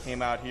everyone that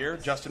came out here.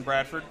 Justin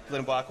Bradford,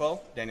 Glenn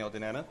Blackwell, Danielle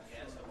Denana,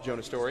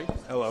 Jonah Story.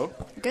 Hello.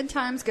 Good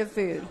times, good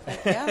food.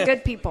 Yeah.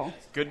 Good people.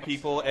 Good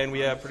people, and we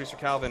have producer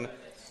Calvin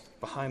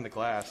behind the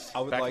glass.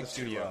 I would back like in the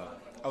studio.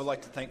 I would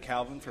like to thank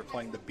Calvin for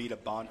playing the Beat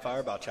Up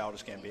Bonfire by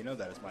Childish Gambino.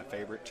 That is my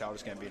favorite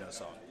Childish Gambino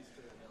song.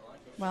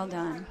 Well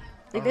done.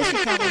 We miss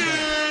you,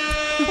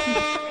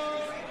 Calvin.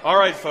 All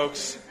right,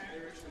 folks.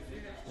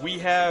 We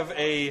have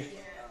a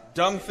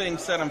dumb thing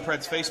said on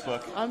Preds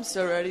Facebook. I'm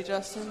so ready,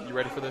 Justin. You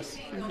ready for this?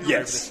 Mm-hmm.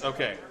 Yes.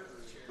 Okay.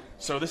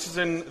 So this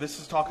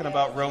is talking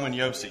about Roman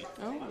Josi.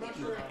 Oh,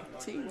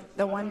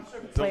 the one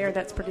player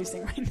that's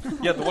producing right now.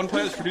 Yeah, the one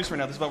player that's producing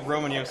right now. This is about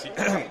Roman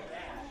Josi.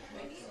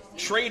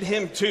 Trade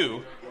him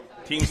too.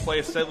 Teams play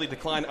has steadily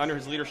declined under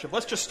his leadership.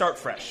 Let's just start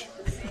fresh.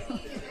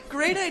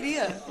 Great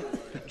idea.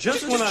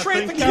 Just when I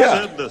think you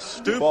said the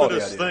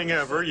stupidest thing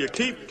ever, you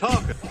keep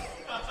talking.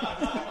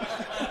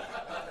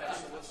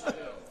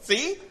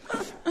 See?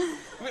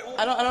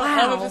 I don't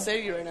know what to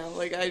say to you right now.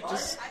 Like, I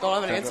just don't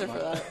have an answer for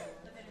that.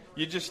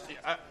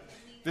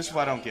 This is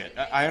what I don't get.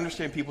 I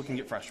understand people can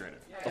get frustrated.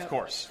 Yep. Of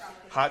course.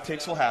 Hot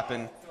takes will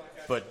happen,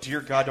 but dear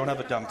God, don't have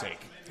a dumb take.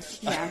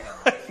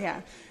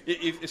 Yeah.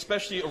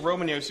 Especially a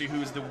Roman Josi,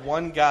 who is the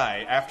one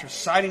guy, after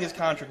signing his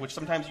contract, which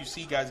sometimes you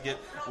see guys get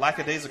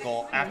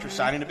lackadaisical after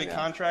signing a big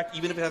contract,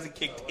 even if it hasn't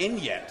kicked in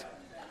yet.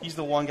 He's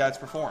the one guy that's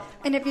performed.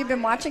 And if you've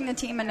been watching the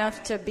team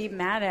enough to be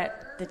mad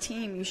at the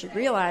team, you should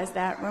realize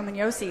that Roman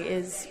Josi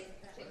is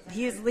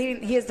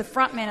the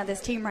front man of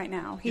this team right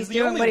now. He's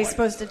doing what he's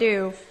supposed to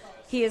do.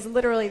 He is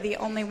literally the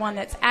only one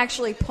that's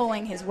actually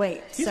pulling his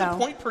weight. He's a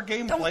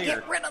point-per-game player. Don't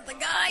get rid of the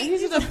guy.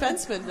 He's a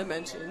defenseman to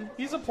mention.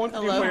 He's a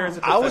point-per-game player as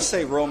a defenseman. I would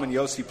say Roman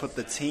Josi put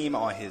the team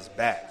on his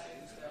back.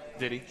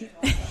 Did he?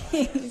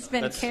 He's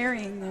been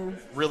carrying them.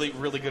 Really,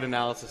 really good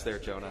analysis there,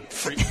 Jonah.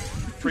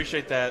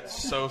 Appreciate that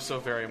so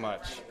very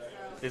much.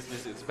 Is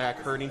his back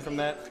hurting from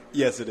that?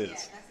 Yes, it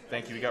is.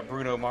 Thank you. We got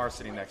Bruno Mars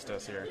sitting next to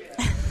us here.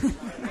 I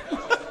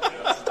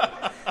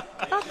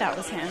thought that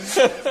was him.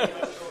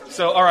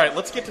 So, all right,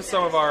 let's get to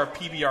some of our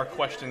PBR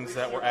questions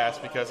that were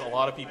asked because a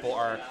lot of people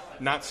are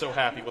not so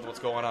happy with what's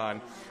going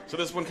on. So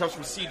this one comes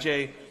from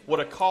CJ. Would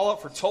a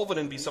call-up for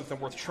Tolvanen be something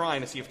worth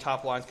trying to see if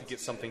top lines could get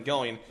something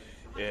going?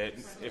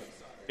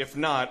 If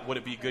not, would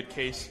it be a good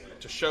case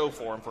to show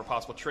for him for a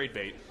possible trade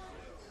bait?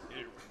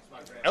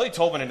 Ellie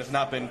Tolvanen has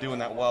not been doing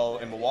that well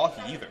in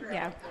Milwaukee either.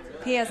 Yeah,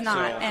 he has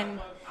not. So-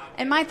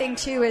 And my thing,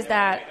 too, is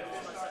that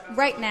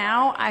right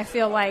now I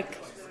feel like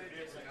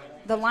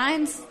the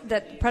lines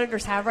that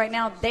Predators have right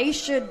now, they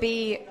should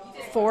be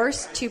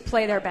forced to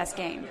play their best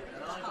game.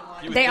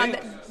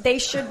 They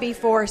should be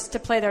forced to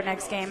play their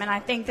next game, and I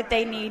think that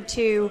they need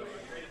to.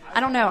 I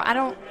don't know. I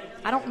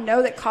don't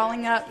know that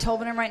calling up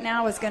Tolvanen right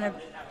now is going to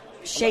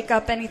shake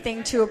up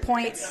anything to a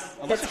point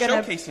Unless that's you're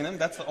going to. showcasing him,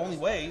 that's the only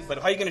way. But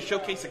how are you going to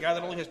showcase a guy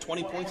that only has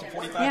 20 points in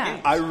 45 Yeah.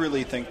 games? I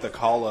really think the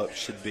call-up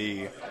should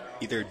be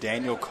either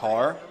Daniel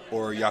Carr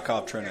or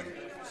Yakov Trenin.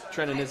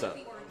 Trenin is up.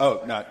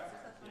 Oh, not.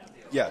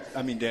 Yeah,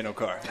 I mean Daniel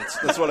Carr.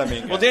 That's what I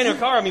mean. Well, Daniel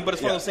Carr, but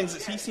it's one of those things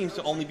that he seems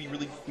to only be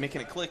really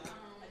making it click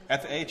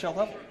at the AHL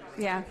level.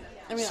 Yeah.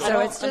 I mean, So I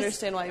don't it's just-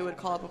 understand why you would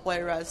call up a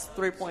player who has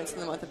 3 points in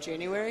the month of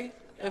January.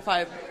 If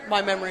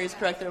my memory is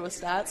correct there with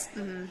stats,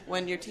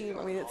 when your team,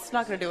 I mean, it's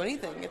not going to do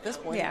anything at this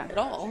point at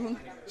all.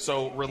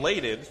 So,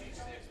 related,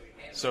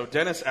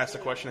 Dennis asked the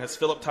question, has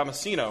Philip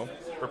Tomasino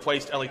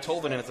replaced Ellie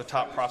Tolvanen as a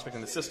top prospect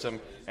in the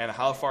system, and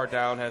how far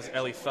down has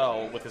Ellie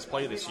fell with his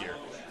play this year?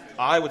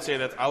 I would say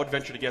that I would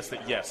venture to guess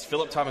that, yes,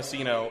 Philip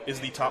Tomasino is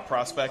the top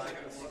prospect,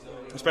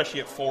 especially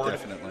at forward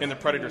in the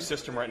Predators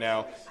system right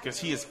now, because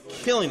he is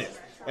killing it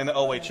in the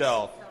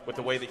OHL with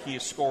the way that he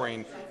is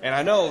scoring. And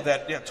I know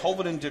that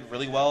Tolvanen did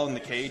really well in the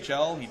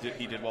KHL.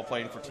 He did well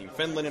playing for Team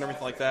Finland and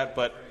everything like that.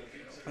 But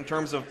in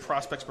terms of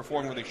prospects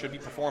performing where they should be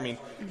performing,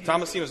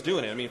 Tomasino's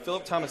doing it. I mean,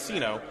 Philip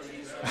Tomasino,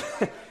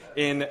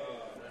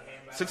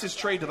 since his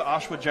trade to the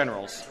Oshawa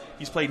Generals,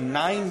 he's played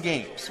 9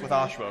 games with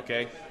Oshawa,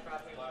 okay?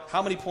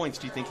 How many points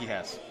do you think he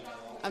has?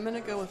 I'm going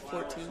to go with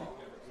 14.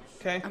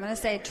 Okay. I'm going to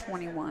say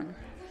 21.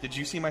 Did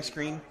you see my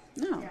screen?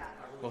 No.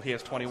 Well, he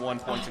has 21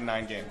 points in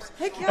 9 games.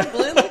 Heck yeah,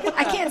 Glenn. Look at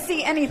I can't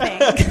see anything.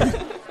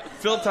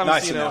 Philip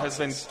Nice Tomasino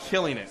analysis.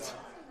 has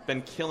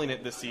been killing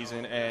it this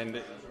season,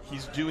 and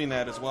he's doing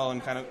that as well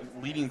and kind of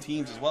leading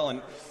teams as well.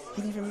 And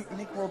he didn't even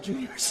make World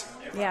Juniors.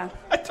 Yeah.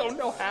 I don't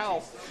know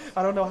how.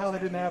 I don't know how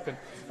that didn't happen.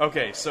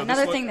 Okay, so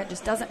Another this one, thing that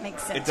just doesn't make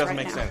sense. it doesn't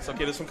right make now. sense.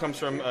 Okay, this one comes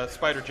from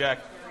Spider Jack.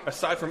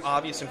 Aside from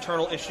obvious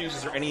internal issues,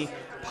 is there any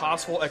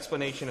possible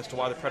explanation as to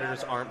why the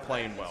Predators aren't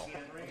playing well?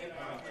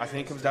 I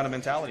think it comes down to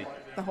mentality.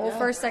 The whole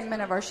first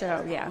segment of our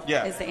show,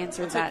 Yeah. is the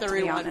answer to It's like that, the to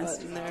be rewind honest.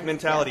 button there.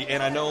 Mentality,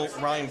 and I know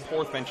Ryan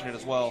Porth mentioned it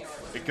as well.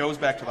 It goes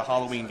back to the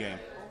Halloween game.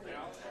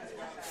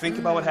 Think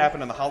about what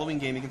happened in the Halloween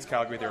game against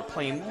Calgary. They were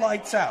playing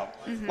lights out,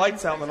 and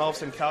then all of a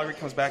sudden Calgary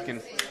comes back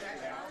and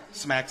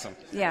smacks them.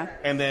 Yeah.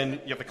 And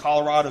then you have the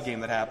Colorado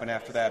game that happened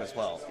after that as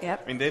well.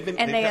 Yep. I mean, they've been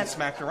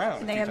smacked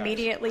around. And a they few times.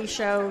 immediately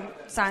show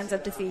signs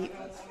of defeat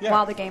Yeah.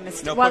 while the game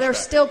is No while there's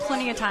pushback. still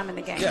plenty of time in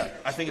the game. Yeah,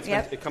 I think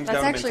it comes That's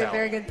down to actually mentality. a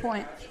very good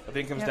point. I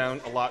think it comes Yep.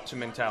 down a lot to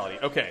mentality.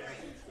 Okay,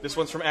 this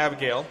one's from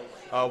Abigail.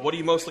 What are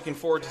you most looking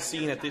forward to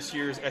seeing at this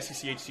year's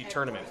SECHC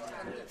tournament?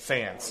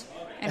 Fans.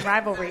 And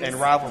rivalries. And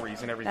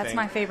rivalries and everything. That's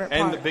my favorite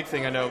And part. the big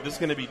thing, I know, this is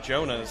going to be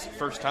Jonah's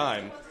first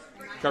time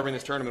covering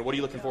this tournament. What are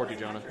you looking forward to,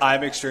 Jonah?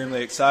 I'm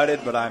extremely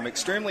excited, but I'm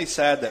extremely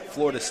sad that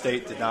Florida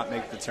State did not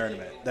make the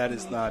tournament. That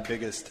is my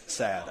biggest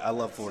sad. I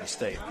love Florida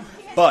State.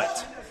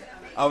 But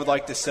I would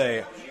like to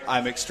say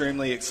I'm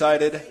extremely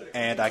excited,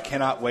 and I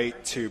cannot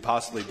wait to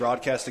possibly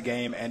broadcast a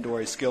game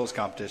and/or a skills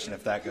competition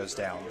if that goes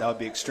down. That would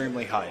be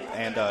extremely hype.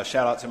 And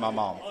shout out to my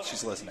mom.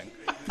 She's listening.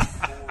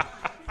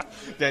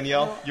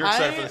 Danielle, you're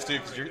excited I- for this too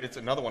because it's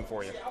another one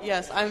for you.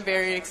 Yes, I'm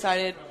very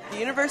excited. The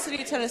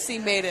University of Tennessee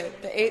made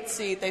it, the 8th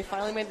seed. They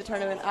finally made the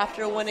tournament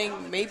after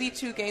winning maybe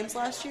 2 games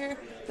last year.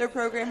 Their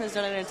program has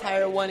done an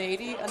entire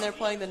 180, and they're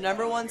playing the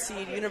number 1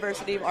 seed,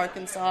 University of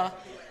Arkansas.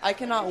 I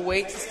cannot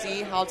wait to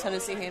see how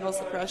Tennessee handles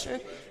the pressure.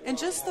 And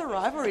just the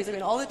rivalries. I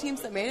mean, all the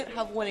teams that made it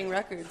have winning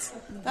records.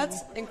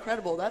 That's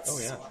incredible.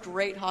 That's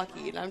great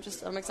hockey, and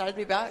I'm excited to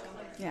be back.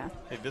 Yeah.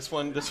 Hey, this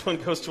one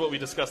goes to what we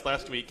discussed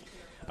last week.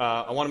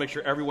 I want to make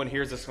sure everyone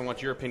hears this and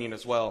wants your opinion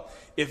as well.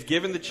 If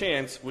given the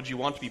chance, would you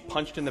want to be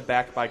punched in the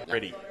back by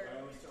Gritty?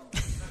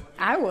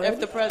 I would. If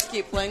the Preds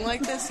keep playing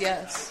like this,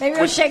 yes. Maybe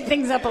we'll shake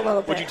things up a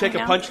little bit. Would you take a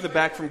know? punch in the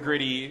back from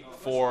Gritty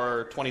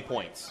for 20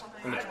 points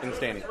in the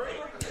standing?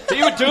 So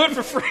you would do it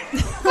for free?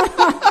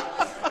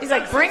 He's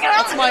like, bring it on.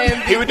 That's my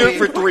MVP. He would do it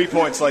for 3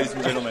 points, ladies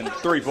and gentlemen.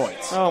 3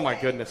 points. Oh, my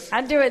goodness.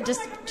 I'd do it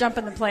just jump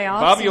in the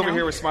playoffs. Bobby you over know?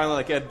 here was smiling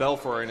like Ed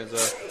Belfour in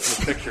his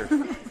picture.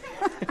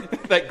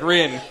 That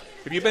grin.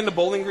 Have you been to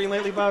Bowling Green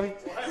lately, Bobby?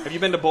 Have you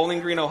been to Bowling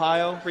Green,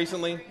 Ohio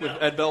recently with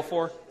Ed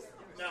Belfour?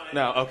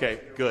 No. Okay,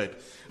 good.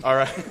 All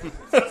right.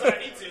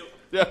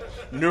 Yeah.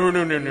 No.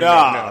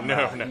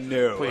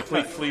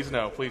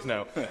 Please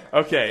no.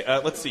 Okay,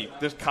 let's see.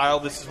 Kyle,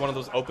 this is one of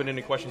those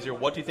open-ended questions here.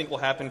 What do you think will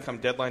happen come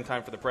deadline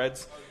time for the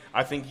Preds?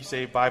 I think you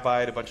say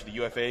bye-bye to a bunch of the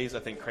UFAs. I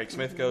think Craig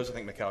Smith goes. I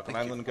think Mikhail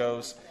Glenlund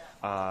goes.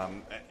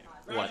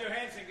 What?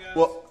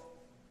 Well,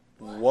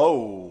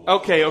 whoa.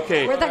 Okay.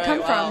 Where'd that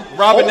come from?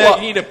 Robinette,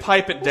 you need to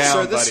pipe it down,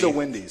 Sir, this buddy. is the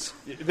Wendy's.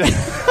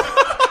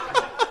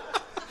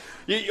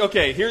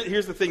 Okay,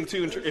 here's the thing,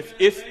 too.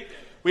 If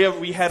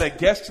we had a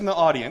guest in the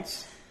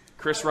audience,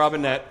 Chris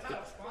Robinette.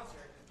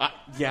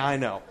 Yeah, I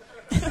know.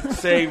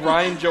 Say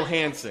Ryan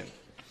Johansson.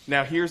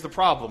 Now, here's the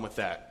problem with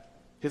that.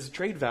 his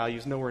trade value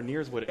is nowhere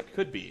near as what it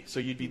could be. So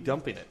you'd be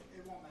dumping it.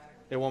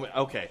 It won't.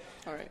 Okay.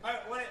 All right. All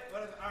right,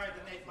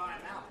 then they buy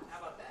him out. How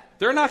about that?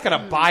 They're not going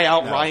to buy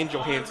out Ryan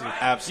Johansson.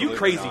 Absolutely You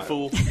crazy not.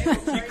 fool.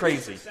 You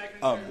crazy.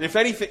 If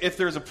anything, if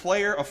there's a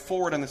player, a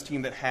forward on this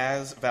team that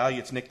has value,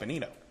 it's Nick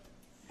Bonino.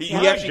 He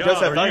actually does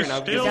have value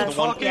now because he's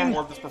the one thing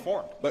more that's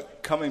performed.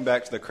 But coming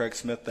back to the Craig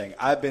Smith thing,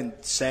 I've been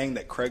saying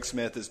that Craig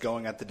Smith is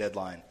going at the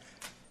deadline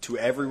to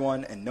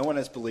everyone, and no one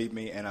has believed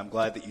me, and I'm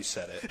glad that you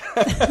said it.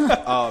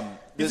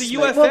 He's a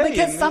UFA. Well,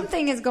 because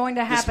something is going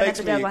to happen at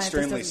the deadline. This makes me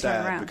extremely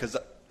sad because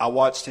I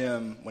watched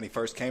him when he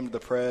first came to the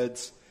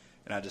Preds,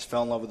 and I just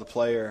fell in love with the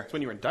player. That's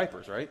when you were in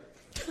diapers, right?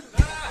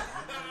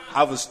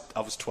 I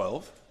was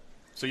 12.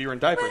 So you were in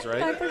diapers,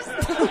 right?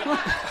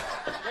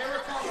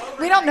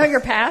 We don't know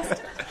your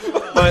past.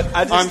 But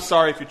I'm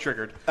sorry if you're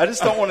triggered. I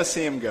just don't want to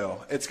see him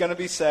go. It's going to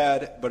be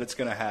sad, but it's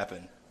going to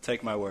happen.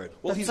 Take my word.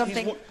 Well, he's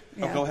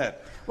go ahead.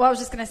 Well, I was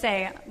just going to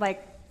say,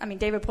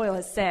 David Poile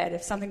has said,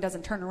 if something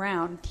doesn't turn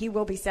around, he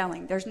will be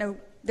selling. There's no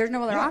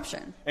other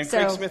option. And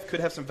Craig Smith could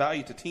have some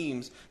value to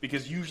teams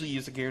because usually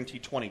he's a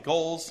guaranteed 20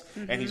 goals,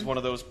 and he's one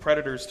of those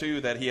predators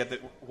too that he had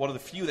one of the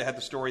few that had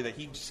the story that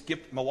he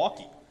skipped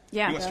Milwaukee.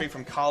 Yeah. He went straight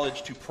from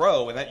college to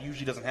pro, and that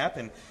usually doesn't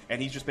happen.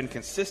 And he's just been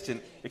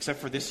consistent, except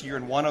for this year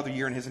and one other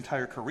year in his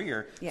entire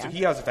career. Yeah. So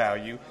he has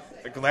value.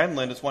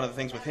 Glenlund is one of the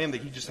things with him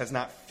that he just has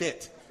not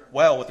fit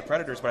well with the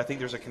Predators, but I think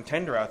there's a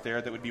contender out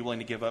there that would be willing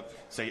to give up,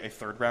 say, a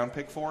third-round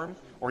pick for him,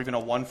 or even a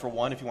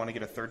one-for-one if you want to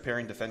get a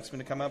third-pairing defenseman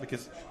to come out,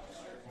 because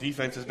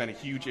defense has been a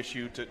huge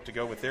issue to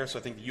go with there. So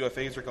I think the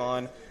UFAs are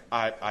gone.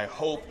 I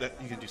hope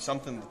that you can do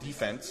something with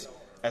defense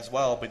as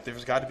well, but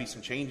there's got to be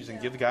some changes and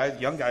give the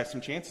young guys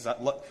some chances. I'd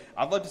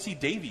love to see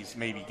Davies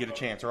maybe get a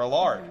chance, or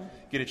Allard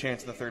get a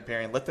chance in the third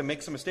pairing. Let them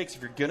make some mistakes.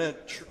 If you're going to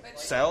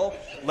sell,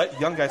 let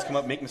young guys come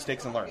up, make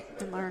mistakes, and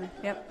learn.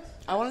 Yep.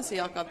 I want to see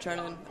Jakob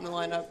Trenin in the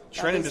lineup.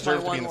 Trenin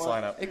deserves to be in this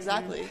lineup.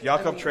 Exactly.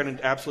 Jakob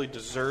Trenin absolutely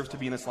deserves to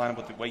be in this lineup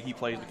with the way he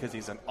plays because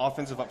he's an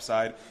offensive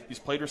upside. He's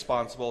played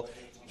responsible.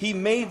 He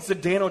made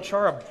Zdeno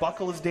Chara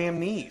buckle his damn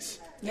knees.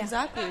 Yeah.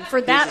 Exactly.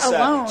 For that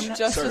alone,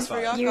 justice for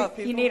Jakob.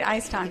 You need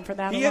ice time for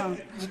that alone.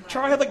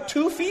 Chara had like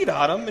 2 feet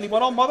on him, and he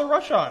went all Mother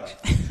Russia on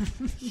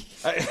him.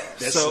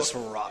 This is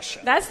Russia.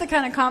 That's the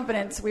kind of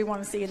confidence we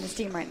want to see in this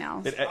team right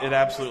now. It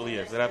absolutely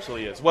is. It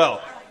absolutely is.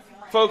 Well,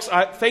 folks,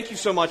 thank you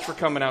so much for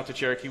coming out to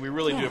Cherokee. We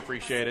really do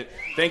appreciate it.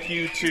 Thank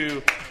you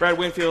to Brad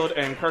Winfield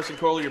and Carson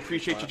Coley. We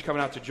appreciate you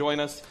coming out to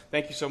join us.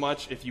 Thank you so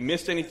much. If you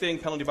missed anything,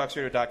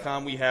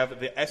 penaltyboxradio.com. We have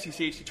the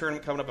SECHC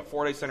tournament coming up at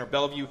Ford A Center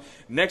Bellevue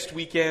next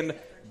weekend.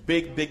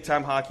 Big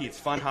time hockey. It's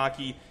fun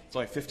hockey. It's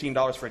only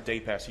 $15 for a day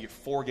pass. You get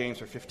 4 games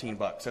for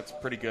 $15. That's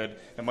pretty good.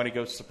 And money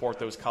goes to support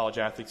those college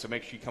athletes. So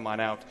make sure you come on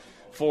out.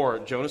 For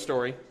Jonah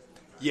Story.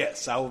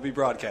 Yes, I will be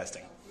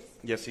broadcasting.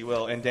 Yes, he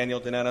will. And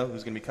Daniel Donetto,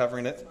 who's going to be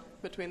covering it.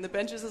 Between the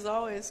benches, as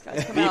always.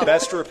 Guys, come the out.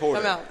 best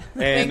reporter. Come out.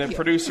 And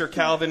producer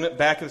Calvin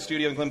back in the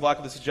studio. And Glenn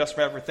Block, this is Just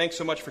Forever. Thanks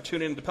so much for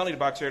tuning in to Penalty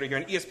Box Radio here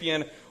on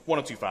ESPN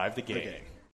 102.5 The Game.